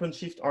and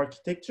OpenShift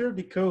architecture,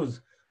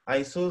 because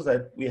I saw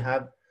that we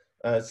have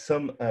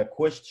some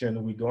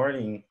question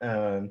regarding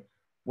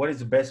what is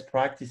the best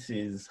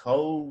practices,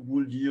 how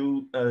would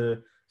you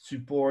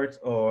support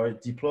or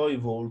deploy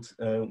Vault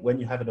when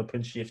you have an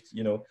OpenShift,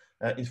 you know,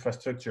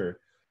 infrastructure.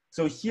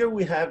 So here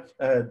we have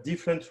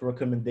different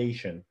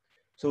recommendations.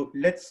 So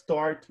let's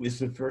start with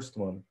the first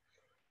one.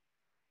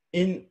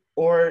 In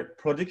our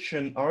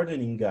production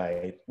hardening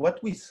guide,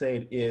 what we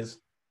said is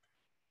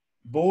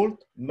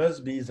Vault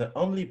must be the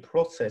only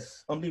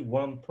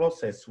one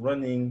process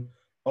running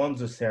on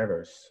the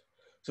servers.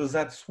 So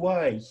that's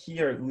why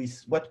here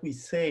what we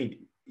said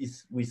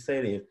is,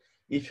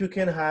 if you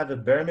can have a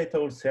bare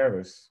metal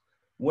service,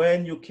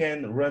 when you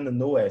can run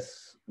an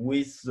OS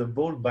with the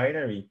Vault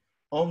binary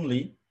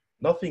only,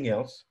 nothing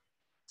else,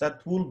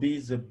 that will be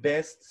the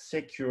best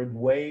secured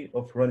way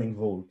of running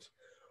Vault.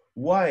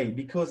 Why?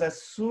 Because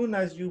as soon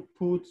as you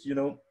put, you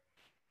know,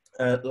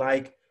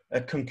 like a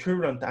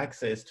concurrent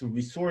access to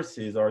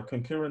resources or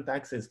concurrent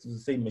access to the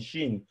same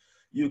machine,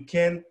 you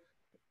can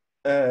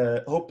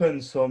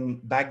open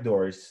some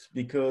backdoors,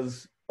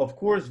 because of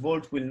course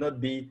Vault will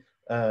not be,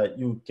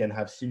 you can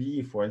have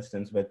CVE for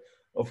instance, but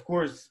of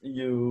course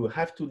you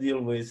have to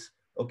deal with,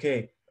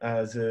 okay,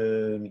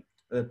 the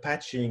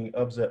patching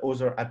of the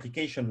other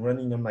application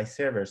running on my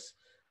servers,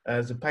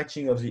 the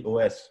patching of the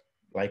OS,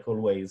 like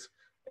always,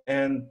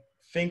 and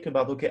think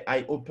about, okay,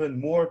 I open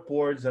more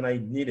ports than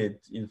I needed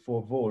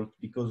for Vault,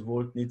 because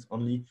Vault needs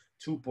only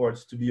 2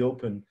 ports to be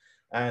open.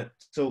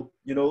 So,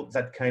 you know,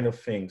 that kind of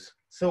things.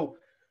 So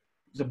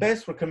the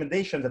best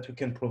recommendation that we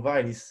can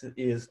provide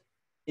is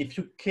if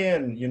you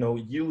can, you know,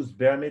 use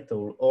bare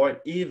metal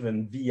or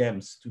even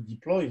VMs to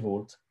deploy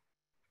Vault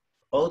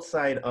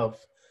outside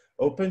of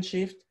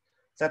OpenShift,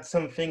 that's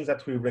something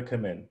that we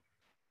recommend.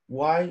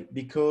 Why?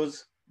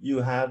 Because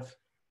you have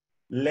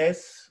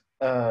less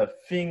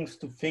things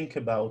to think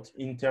about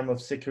in terms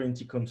of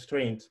security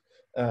constraint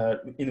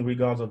in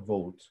regards of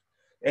Vault.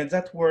 And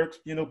that works,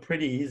 you know,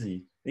 pretty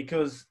easy,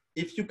 because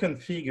if you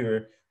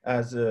configure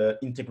as an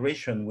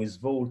integration with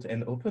Vault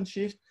and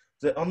OpenShift,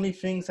 the only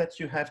thing that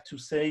you have to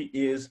say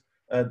is,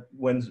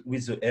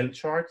 with the L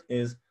chart,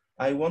 is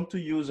I want to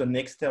use an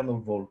external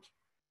Vault.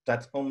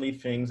 That's only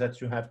thing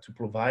that you have to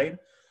provide.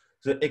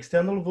 The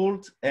external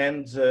Vault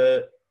and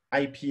the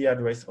IP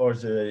address or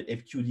the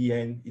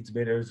FQDN, it's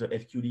better the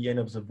FQDN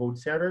of the Vault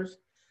servers,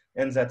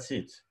 and that's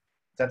it.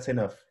 That's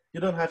enough.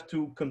 You don't have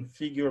to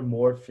configure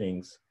more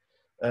things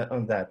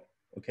on that.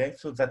 Okay,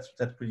 so that's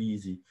pretty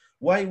easy.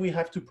 Why we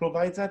have to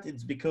provide that?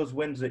 It's because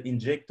when the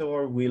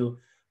injector will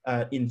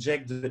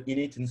inject the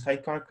init and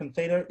sidecar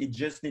container, it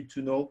just needs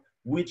to know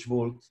which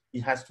Vault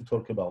it has to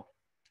talk about.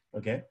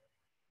 Okay,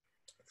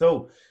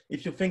 so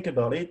if you think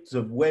about it,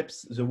 the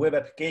web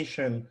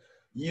application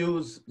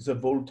use the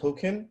Vault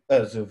token,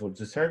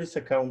 the service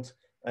account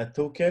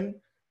token,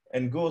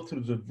 and go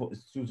through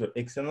the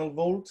external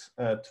Vault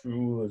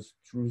through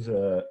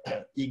the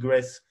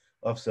egress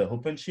of the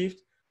OpenShift,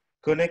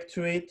 connect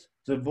to it.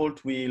 The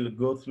Vault will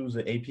go through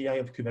the API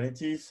of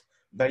Kubernetes,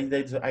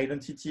 validate the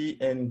identity,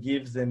 and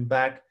give them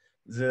back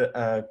the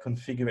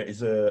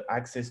the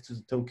access to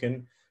the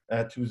token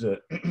to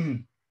the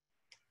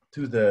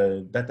to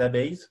the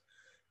database,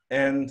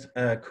 and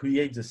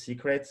create the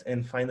secrets,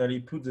 and finally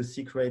put the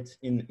secret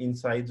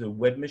inside the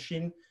web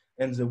machine,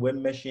 and the web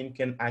machine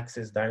can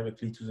access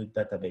directly to the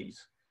database.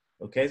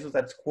 Okay, so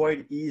that's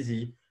quite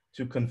easy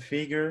to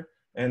configure,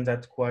 and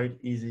that's quite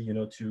easy, you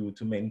know, to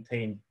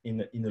maintain in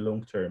the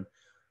long term.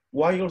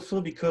 Why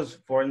also? Because,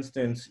 for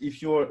instance,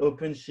 if your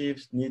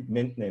OpenShift need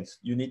maintenance,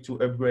 you need to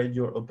upgrade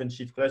your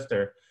OpenShift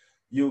cluster,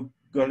 you're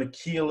gonna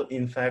kill,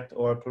 in fact,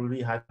 or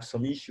probably have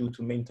some issue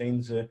to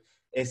maintain the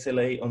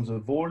SLA on the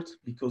Vault,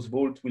 because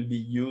Vault will be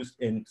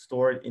used and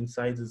stored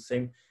inside the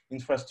same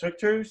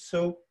infrastructure.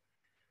 So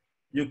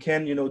you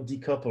can,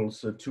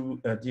 decouple the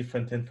two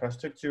different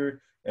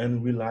infrastructure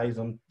and relies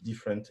on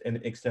different and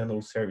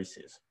external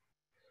services.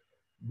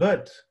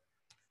 But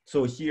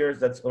so here,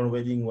 that's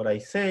already what I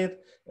said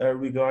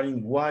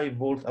regarding why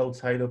Vault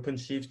outside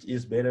OpenShift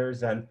is better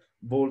than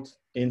Vault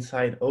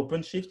inside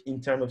OpenShift in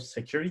terms of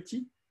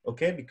security,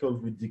 okay?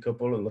 Because we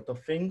decouple a lot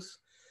of things.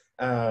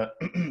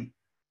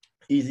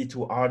 Easy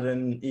to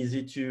harden,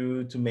 easy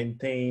to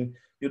maintain.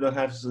 You don't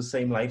have the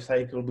same life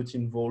cycle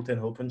between Vault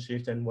and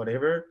OpenShift and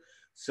whatever.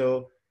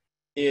 So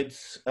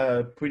it's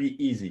pretty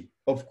easy.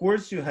 Of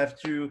course, you have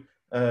to,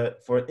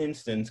 for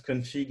instance,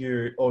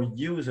 configure or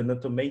use an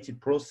automated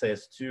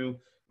process to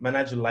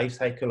manage the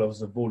lifecycle of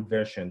the Vault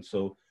version.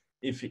 So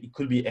if it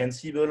could be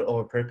Ansible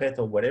or Puppet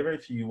or whatever,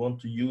 if you want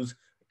to use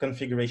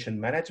configuration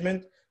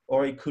management,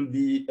 or it could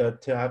be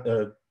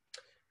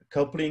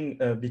coupling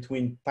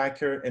between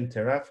Packer and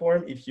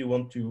Terraform if you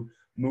want to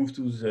move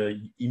to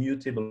the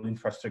immutable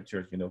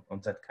infrastructure,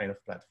 on that kind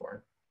of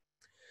platform.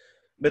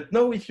 But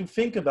now if you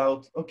think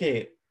about,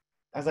 okay,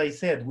 as I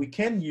said, we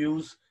can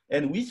use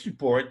and we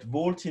support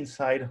Vault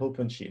inside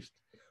OpenShift.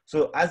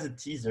 So as a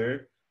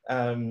teaser,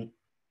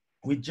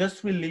 we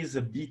just released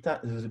the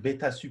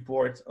beta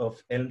support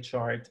of Helm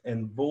chart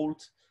and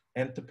Vault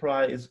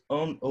Enterprise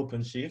on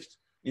OpenShift.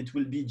 It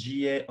will be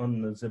GA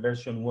on the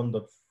version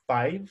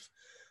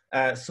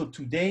 1.5. So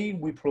today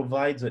we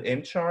provide the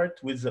Helm chart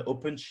with the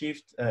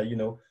OpenShift,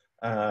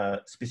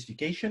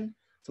 specification.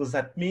 So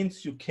that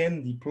means you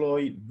can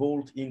deploy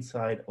Vault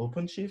inside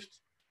OpenShift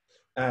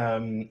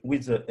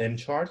with the Helm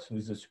chart,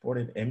 with the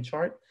supported Helm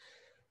chart.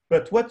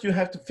 But what you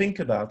have to think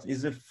about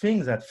is the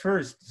thing that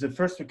the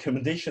first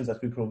recommendation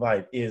that we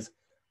provide is,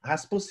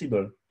 as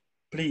possible,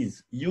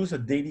 please use a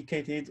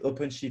dedicated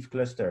OpenShift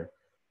cluster.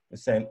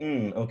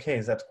 Saying,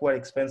 okay, that's quite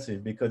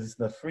expensive because it's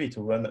not free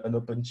to run an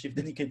OpenShift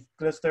dedicated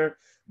cluster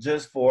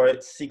just for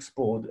 6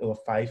 pods or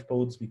 5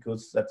 pods,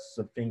 because that's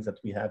the thing that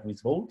we have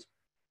with Vault.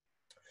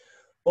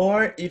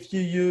 Or if you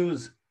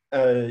use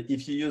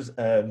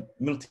a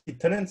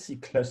multi-tenancy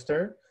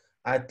cluster,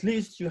 at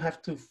least you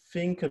have to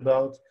think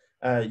about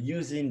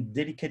using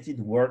dedicated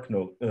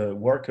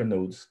worker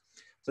nodes.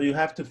 So you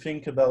have to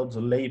think about the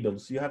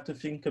labels. You have to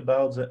think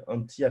about the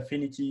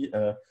anti-affinity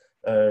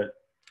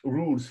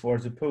rules for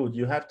the pod.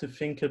 You have to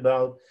think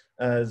about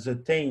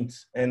the taint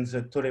and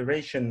the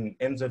toleration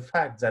and the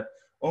fact that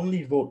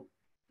only Vault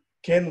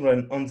can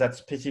run on that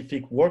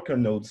specific worker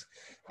nodes.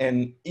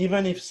 And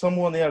even if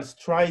someone else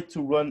tried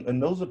to run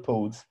another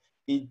pod,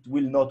 it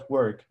will not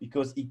work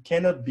because it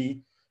cannot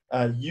be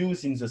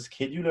used in the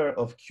scheduler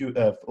of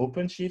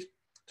OpenShift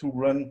to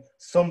run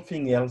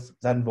something else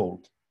than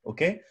Vault,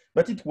 okay?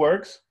 But it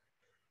works,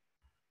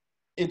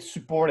 it's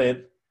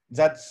supported,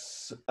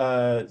 that's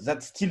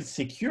still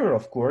secure,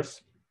 of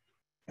course.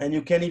 And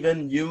you can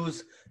even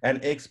use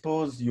and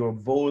expose your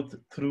Vault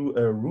through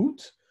a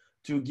route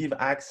to give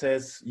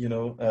access,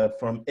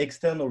 from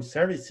external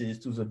services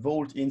to the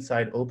Vault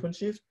inside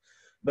OpenShift.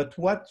 But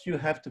what you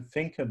have to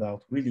think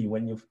about really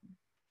when you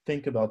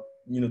think about,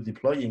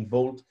 deploying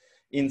Vault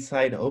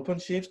inside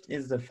OpenShift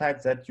is the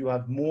fact that you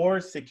have more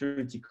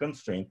security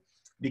constraint,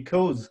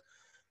 because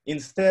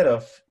instead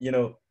of,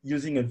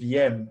 using a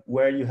VM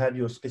where you have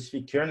your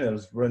specific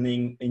kernels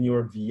running in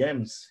your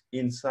VMs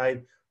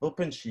inside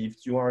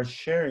OpenShift, you are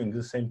sharing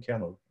the same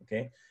kernel,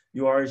 okay?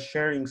 You are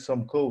sharing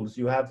some codes,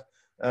 you have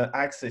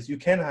access, you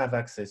can have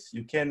access,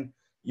 you can,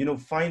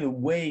 find a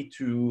way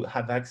to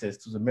have access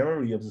to the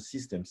memory of the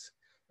systems.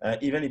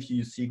 Even if you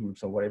use C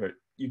groups or whatever,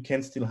 you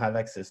can still have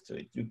access to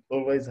it. You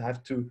always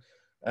have to,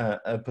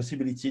 a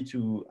possibility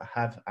to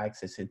have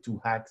access and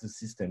to hack the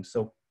system.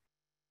 So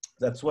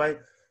that's why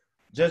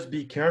just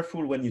be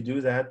careful when you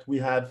do that. We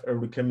have a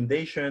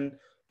recommendation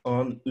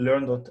on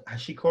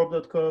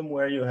learn.hashicorp.com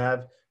where you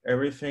have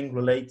everything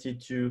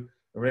related to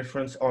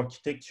reference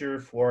architecture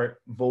for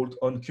Vault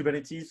on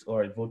Kubernetes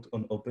or Vault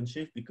on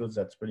OpenShift, because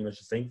that's pretty much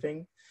the same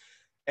thing.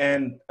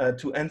 And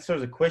to answer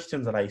the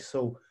question that I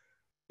saw,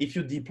 if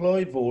you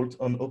deploy Vault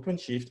on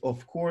OpenShift,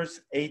 of course,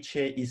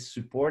 HA is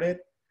supported.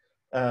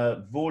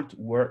 Vault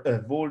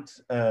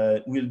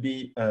will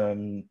be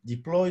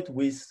deployed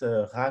with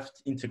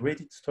Raft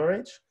integrated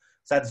storage.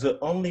 That's the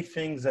only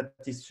thing that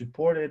is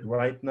supported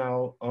right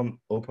now on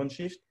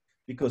OpenShift,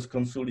 because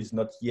Consul is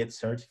not yet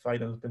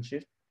certified on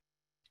OpenShift.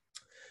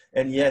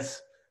 And yes,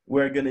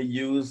 we're going to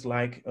use,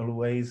 like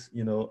always,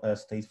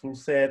 stateful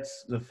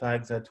sets, the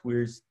fact that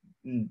we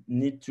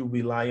need to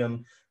rely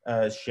on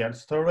shared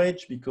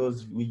storage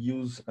because we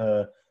use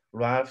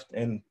Raft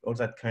and all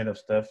that kind of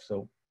stuff.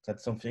 So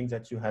that's something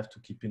that you have to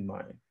keep in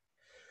mind.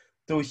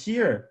 So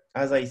here,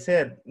 as I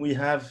said, we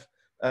have,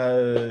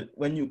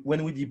 when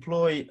we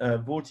deploy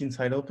Vault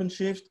inside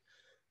OpenShift,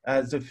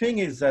 the thing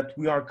is that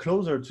we are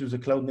closer to the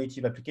cloud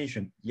native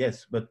application.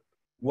 Yes, but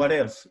what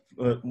else?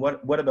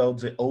 What about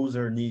the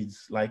other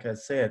needs? Like I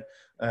said,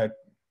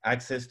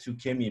 access to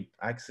KMIP,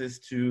 access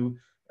to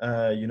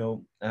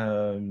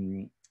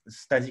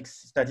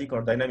static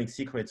or dynamic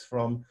secrets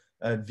from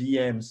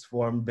VMs,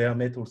 from bare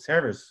metal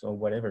servers or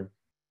whatever.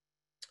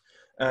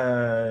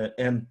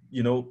 And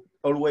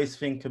always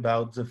think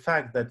about the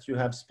fact that you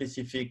have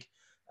specific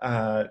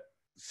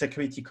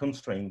security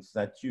constraints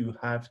that you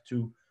have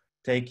to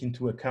take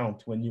into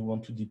account when you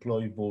want to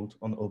deploy Vault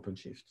on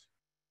OpenShift.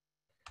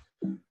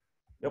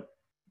 Yep.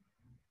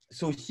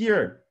 So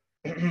here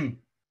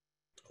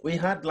we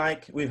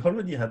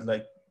already had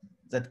like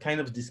that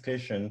kind of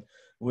discussion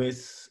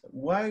with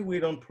why we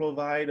don't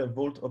provide a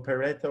Vault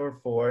operator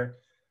for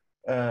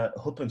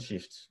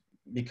OpenShift,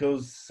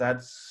 because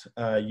that's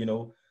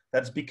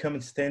that's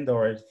becoming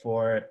standard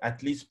for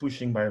at least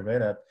pushing by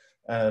Red Hat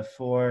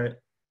for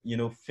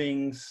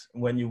things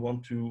when you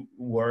want to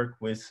work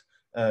with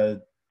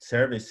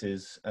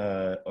services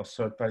or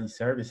third-party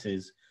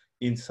services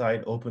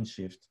inside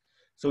OpenShift.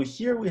 So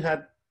here we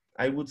had,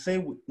 I would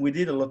say, we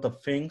did a lot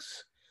of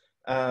things.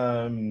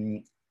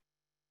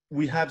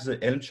 We have the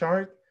Helm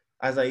chart,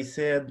 as I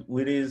said,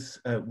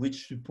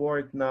 which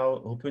support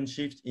now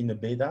OpenShift in a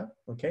beta,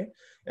 okay?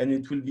 And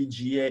it will be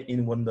GA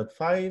in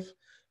 1.5.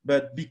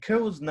 But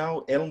because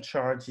now Helm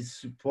chart is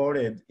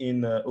supported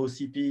in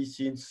OCP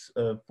since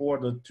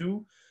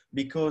 4.2,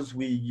 because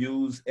we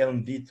use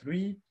Helm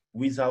v3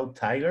 without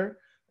Tyler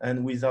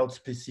and without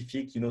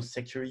specific,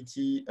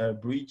 security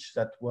breach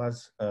that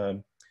was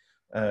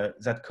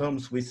that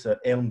comes with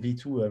Helm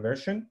v2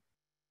 version.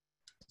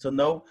 So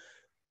now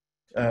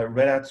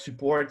Red Hat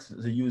supports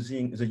the use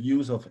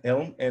of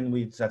Helm, and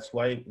that's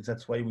why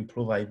we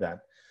provide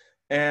that.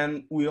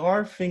 And we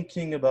are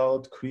thinking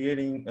about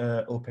creating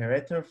an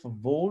operator for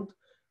Vault,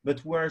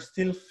 but we are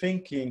still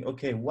thinking,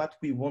 okay, what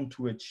we want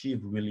to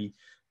achieve really,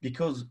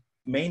 because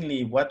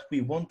mainly what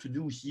we want to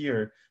do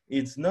here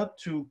is not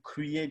to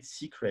create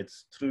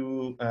secrets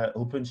through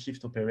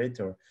OpenShift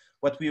operator.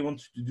 What we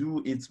want to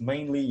do is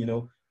mainly,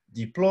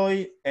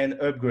 deploy and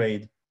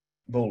upgrade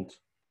Vault.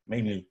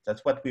 Mainly,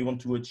 that's what we want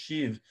to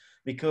achieve,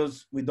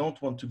 because we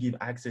don't want to give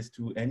access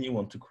to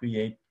anyone to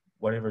create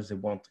whatever they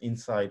want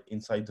inside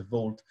the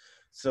Vault.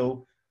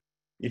 So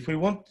if we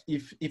want,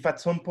 if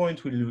at some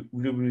point we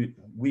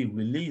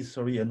release,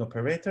 an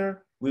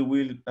operator, we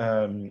will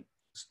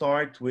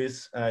start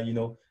with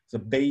the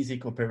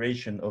basic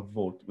operation of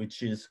Vault,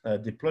 which is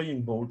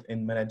deploying Vault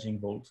and managing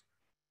Vault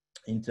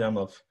in terms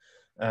of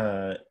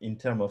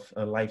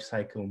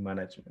lifecycle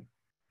management.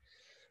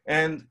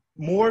 And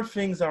more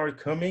things are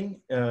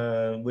coming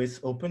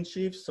with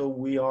OpenShift. So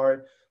we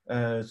are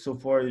so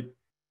for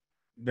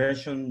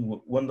version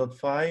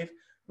 1.5.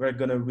 We're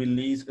going to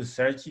release a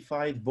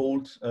certified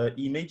Vault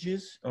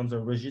images on the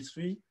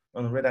registry,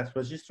 on the Red Hat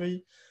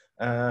registry.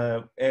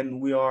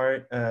 And we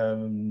are,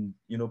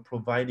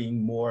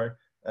 providing more,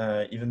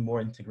 even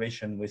more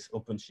integration with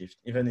OpenShift,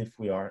 even if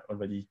we are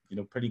already,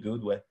 pretty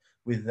good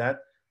with that.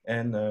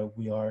 And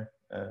we are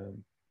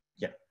good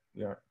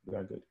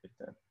with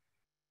that.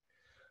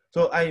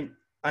 So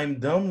I'm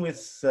done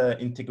with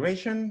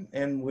integration,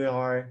 and we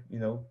are,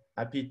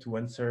 happy to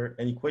answer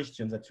any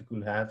questions that you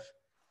could have.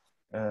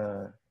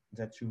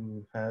 That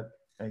you had.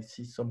 I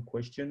see some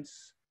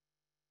questions.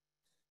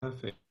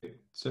 Perfect.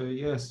 So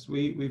yes,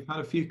 we've had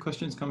a few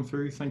questions come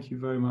through. Thank you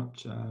very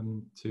much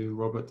to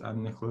Robert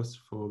and Nicholas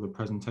for the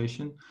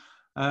presentation.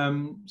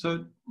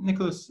 So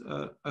Nicholas,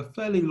 a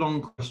fairly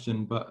long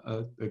question, but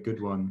a good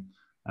one.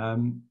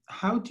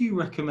 How do you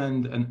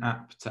recommend an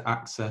app to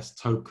access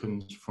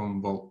tokens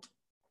from Vault?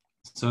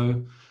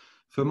 So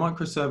for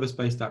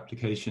microservice-based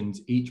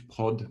applications, each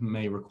pod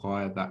may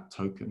require that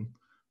token.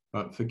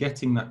 But for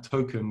getting that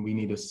token, we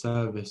need a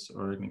service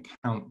or an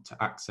account to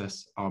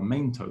access our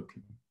main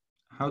token.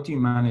 How do you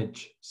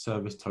manage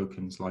service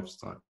tokens life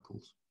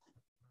cycles?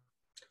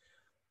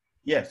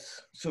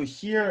 Yes. So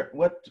here,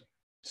 what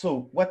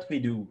we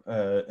do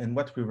and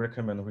what we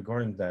recommend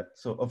regarding that.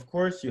 So of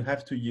course, you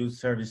have to use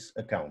service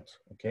account.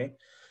 Okay.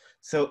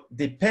 So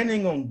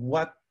depending on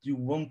what you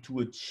want to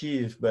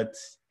achieve, but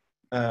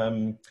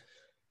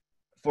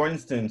for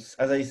instance,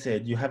 as I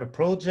said, you have a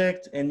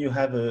project and you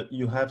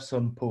have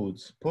some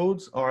pods.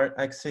 Pods are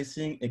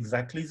accessing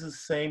exactly the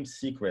same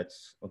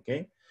secrets,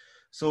 okay?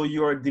 So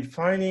you are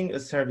defining a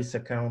service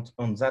account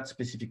on that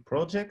specific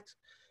project,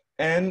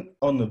 and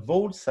on the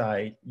Vault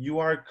side, you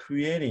are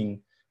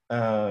creating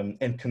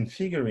and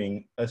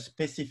configuring a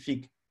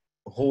specific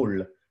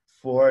role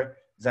for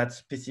that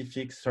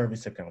specific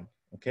service account,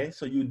 okay?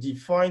 So you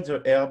define the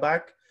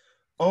airbag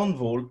on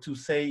Vault to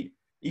say,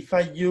 if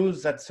I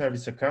use that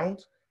service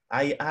account,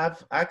 I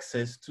have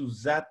access to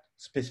that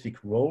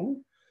specific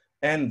role,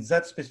 and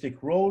that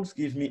specific roles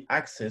give me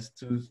access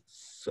to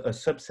a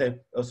subset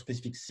of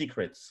specific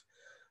secrets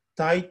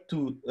tied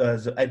to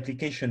the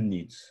application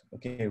needs,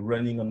 okay,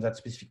 running on that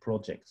specific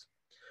project.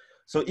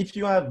 So if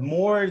you have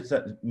more, that's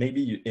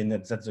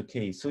the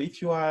case. So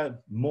if you have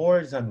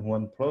more than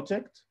one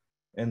project,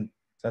 and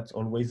that's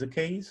always the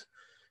case,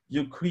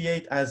 you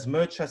create as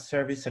much as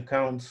service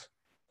accounts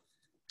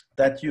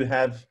that you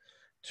have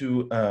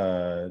to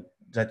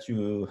that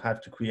you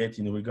have to create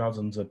in regards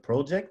on the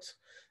project.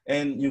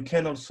 And you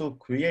can also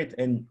create,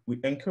 and we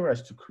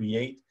encourage to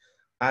create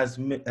as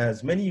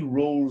many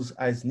roles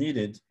as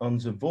needed on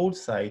the Vault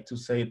side to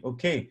say,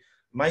 okay,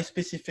 my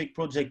specific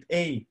project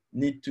A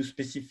need a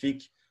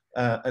specific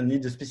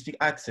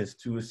access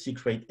to a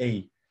secret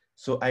A.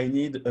 So I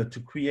need to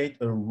create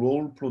a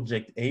role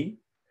project A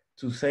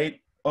to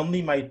say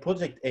only my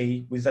project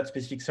A with that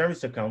specific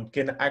service account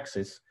can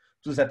access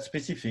to that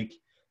specific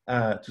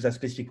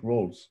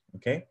roles,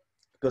 okay?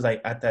 Because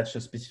I attach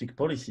a specific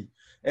policy.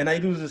 And I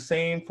do the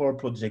same for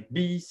project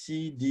B,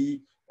 C,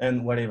 D,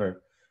 and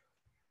whatever.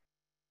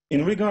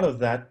 In regard of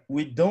that,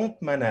 we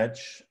don't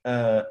manage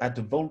at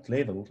the Vault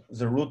level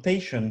the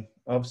rotation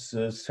of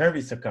the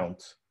service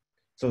account.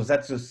 So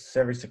that's a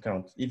service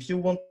account. If you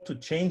want to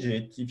change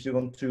it, if you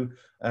want to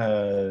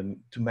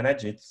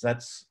manage it,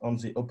 that's on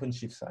the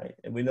OpenShift side.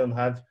 And we don't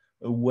have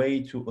a way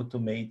to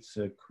automate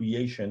the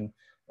creation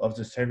of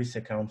the service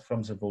account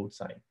from the Vault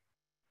side.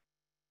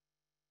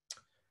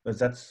 But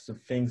that's the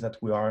things that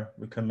we are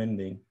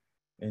recommending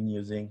in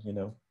using,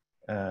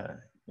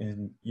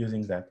 in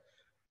using that.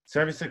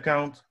 Service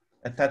account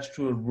attached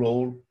to a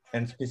role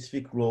and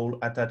specific role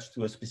attached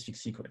to a specific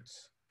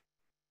secrets.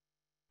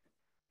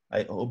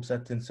 I hope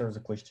that answers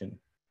the question.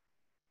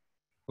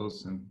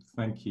 Awesome,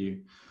 thank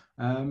you.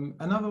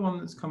 Another one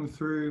that's come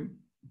through,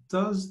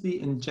 does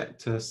the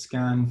injector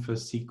scan for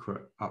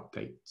secret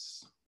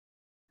updates?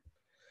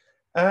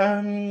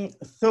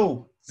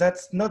 So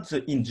that's not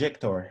the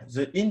injector.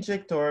 The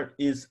injector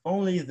is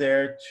only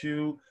there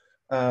to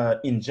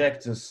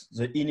inject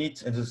the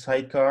init and the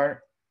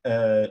sidecar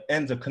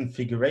and the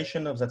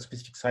configuration of that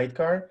specific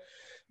sidecar,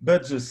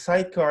 but the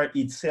sidecar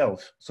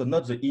itself, so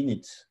not the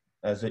init.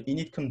 The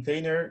init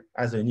container,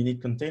 as an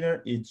init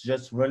container, it's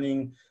just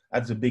running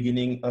at the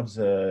beginning of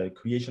the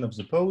creation of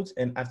the pods,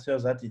 and after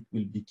that it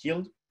will be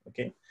killed,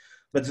 okay?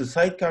 But the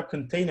sidecar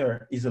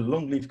container is a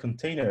long-lived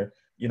container,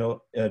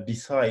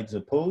 besides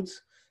the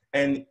pods.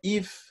 And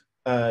if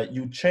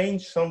you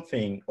change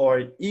something,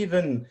 or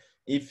even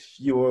if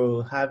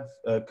you have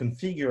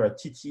configured a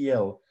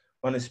TTL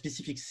on a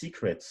specific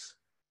secrets,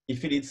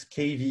 if it is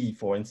KV,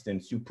 for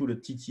instance, you put a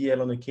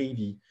TTL on a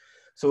KV,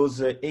 so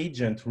the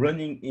agent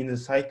running in the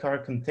sidecar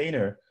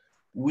container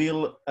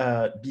will,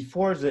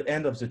 before the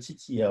end of the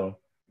TTL,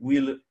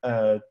 will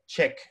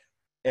check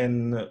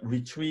and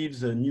retrieve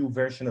the new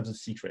version of the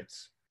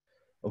secrets.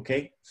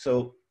 Okay,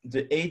 so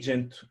the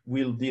agent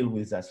will deal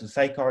with that. The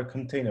sidecar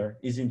container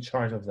is in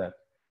charge of that,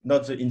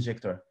 not the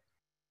injector.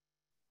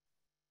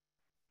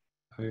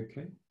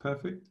 Okay,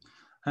 perfect.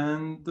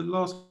 And the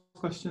last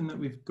question that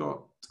we've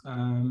got,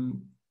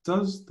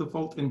 does the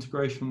Vault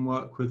integration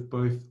work with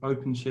both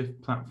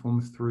OpenShift Platform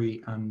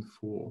 3 and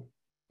 4?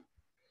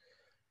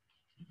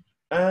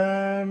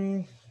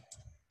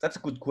 That's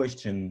a good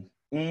question.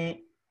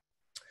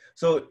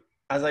 So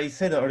as I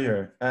said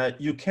earlier,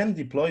 you can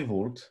deploy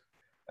Vault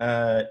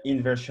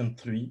in version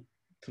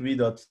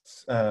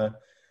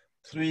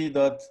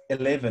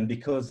 3.11,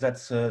 because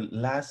that's the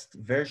last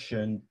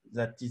version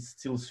that is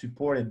still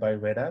supported by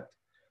Red Hat.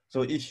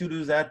 So if you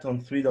do that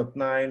on 3.9,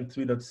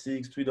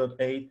 3.6,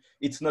 3.8,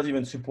 it's not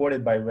even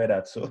supported by Red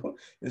Hat.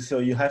 So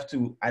you have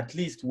to at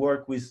least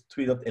work with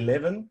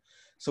 3.11.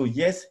 So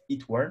yes,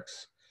 it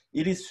works.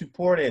 It is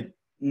supported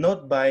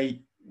not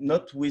when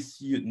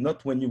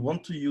you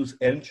want to use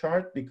Helm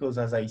chart, because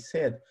as I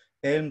said,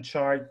 Helm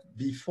chart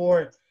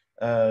before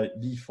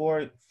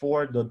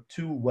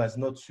 4.2 was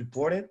not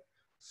supported.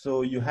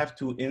 So you have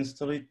to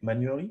install it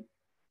manually.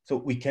 So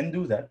we can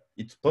do that.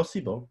 It's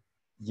possible,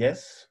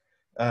 yes.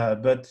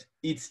 But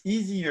it's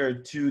easier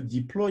to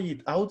deploy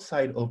it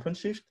outside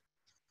OpenShift,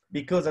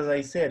 because as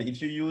I said,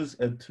 if you use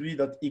a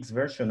 3.x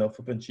version of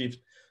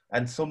OpenShift,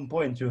 at some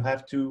point you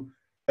have to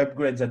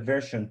upgrade that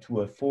version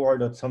to a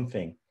 4.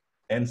 something.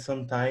 And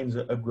sometimes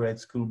the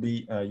upgrades could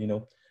be,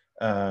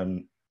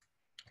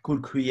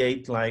 could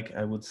create, like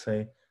I would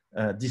say,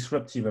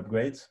 disruptive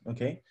upgrades,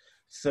 okay?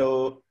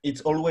 So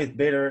it's always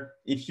better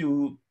if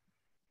you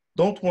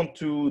don't want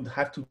to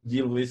have to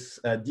deal with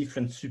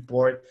different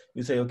support.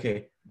 You say,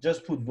 okay,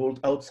 just put Vault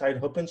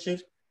outside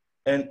OpenShift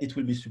and it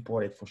will be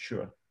supported for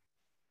sure.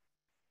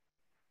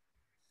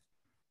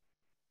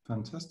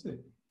 Fantastic.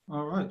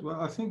 All right,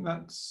 well, I think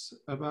that's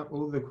about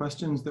all the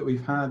questions that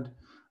we've had.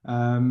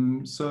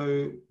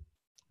 So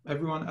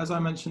everyone, as I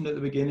mentioned at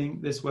the beginning,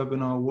 this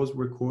webinar was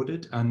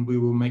recorded, and we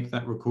will make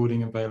that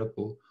recording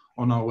available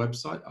on our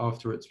website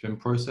after it's been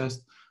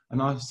processed, and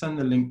I'll send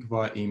the link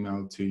via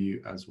email to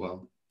you as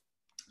well.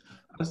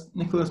 As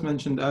Nicholas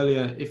mentioned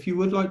earlier, if you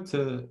would like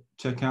to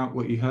check out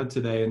what you heard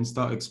today and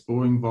start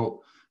exploring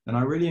Vault, then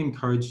I really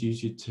encourage you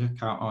to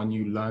check out our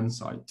new Learn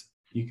site.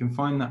 You can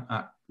find that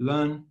at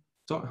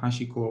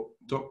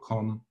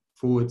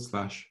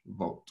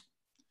learn.hashicorp.com/Vault.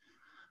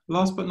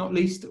 Last but not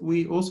least,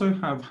 we also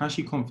have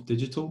HashiConf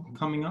Digital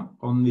coming up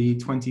on the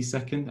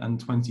 22nd and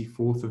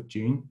 24th of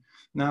June.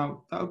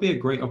 Now, that will be a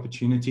great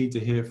opportunity to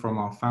hear from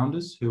our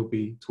founders, who will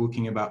be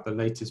talking about the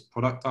latest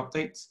product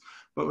updates,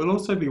 but we'll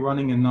also be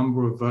running a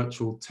number of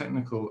virtual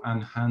technical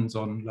and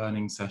hands-on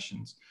learning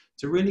sessions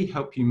to really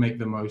help you make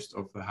the most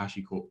of the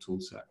HashiCorp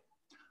toolset.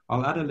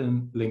 I'll add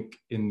a link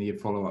in the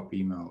follow-up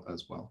email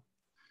as well.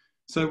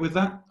 So with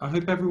that, I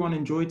hope everyone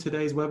enjoyed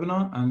today's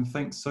webinar, and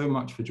thanks so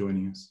much for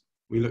joining us.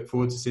 We look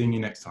forward to seeing you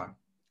next time.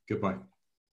 Goodbye.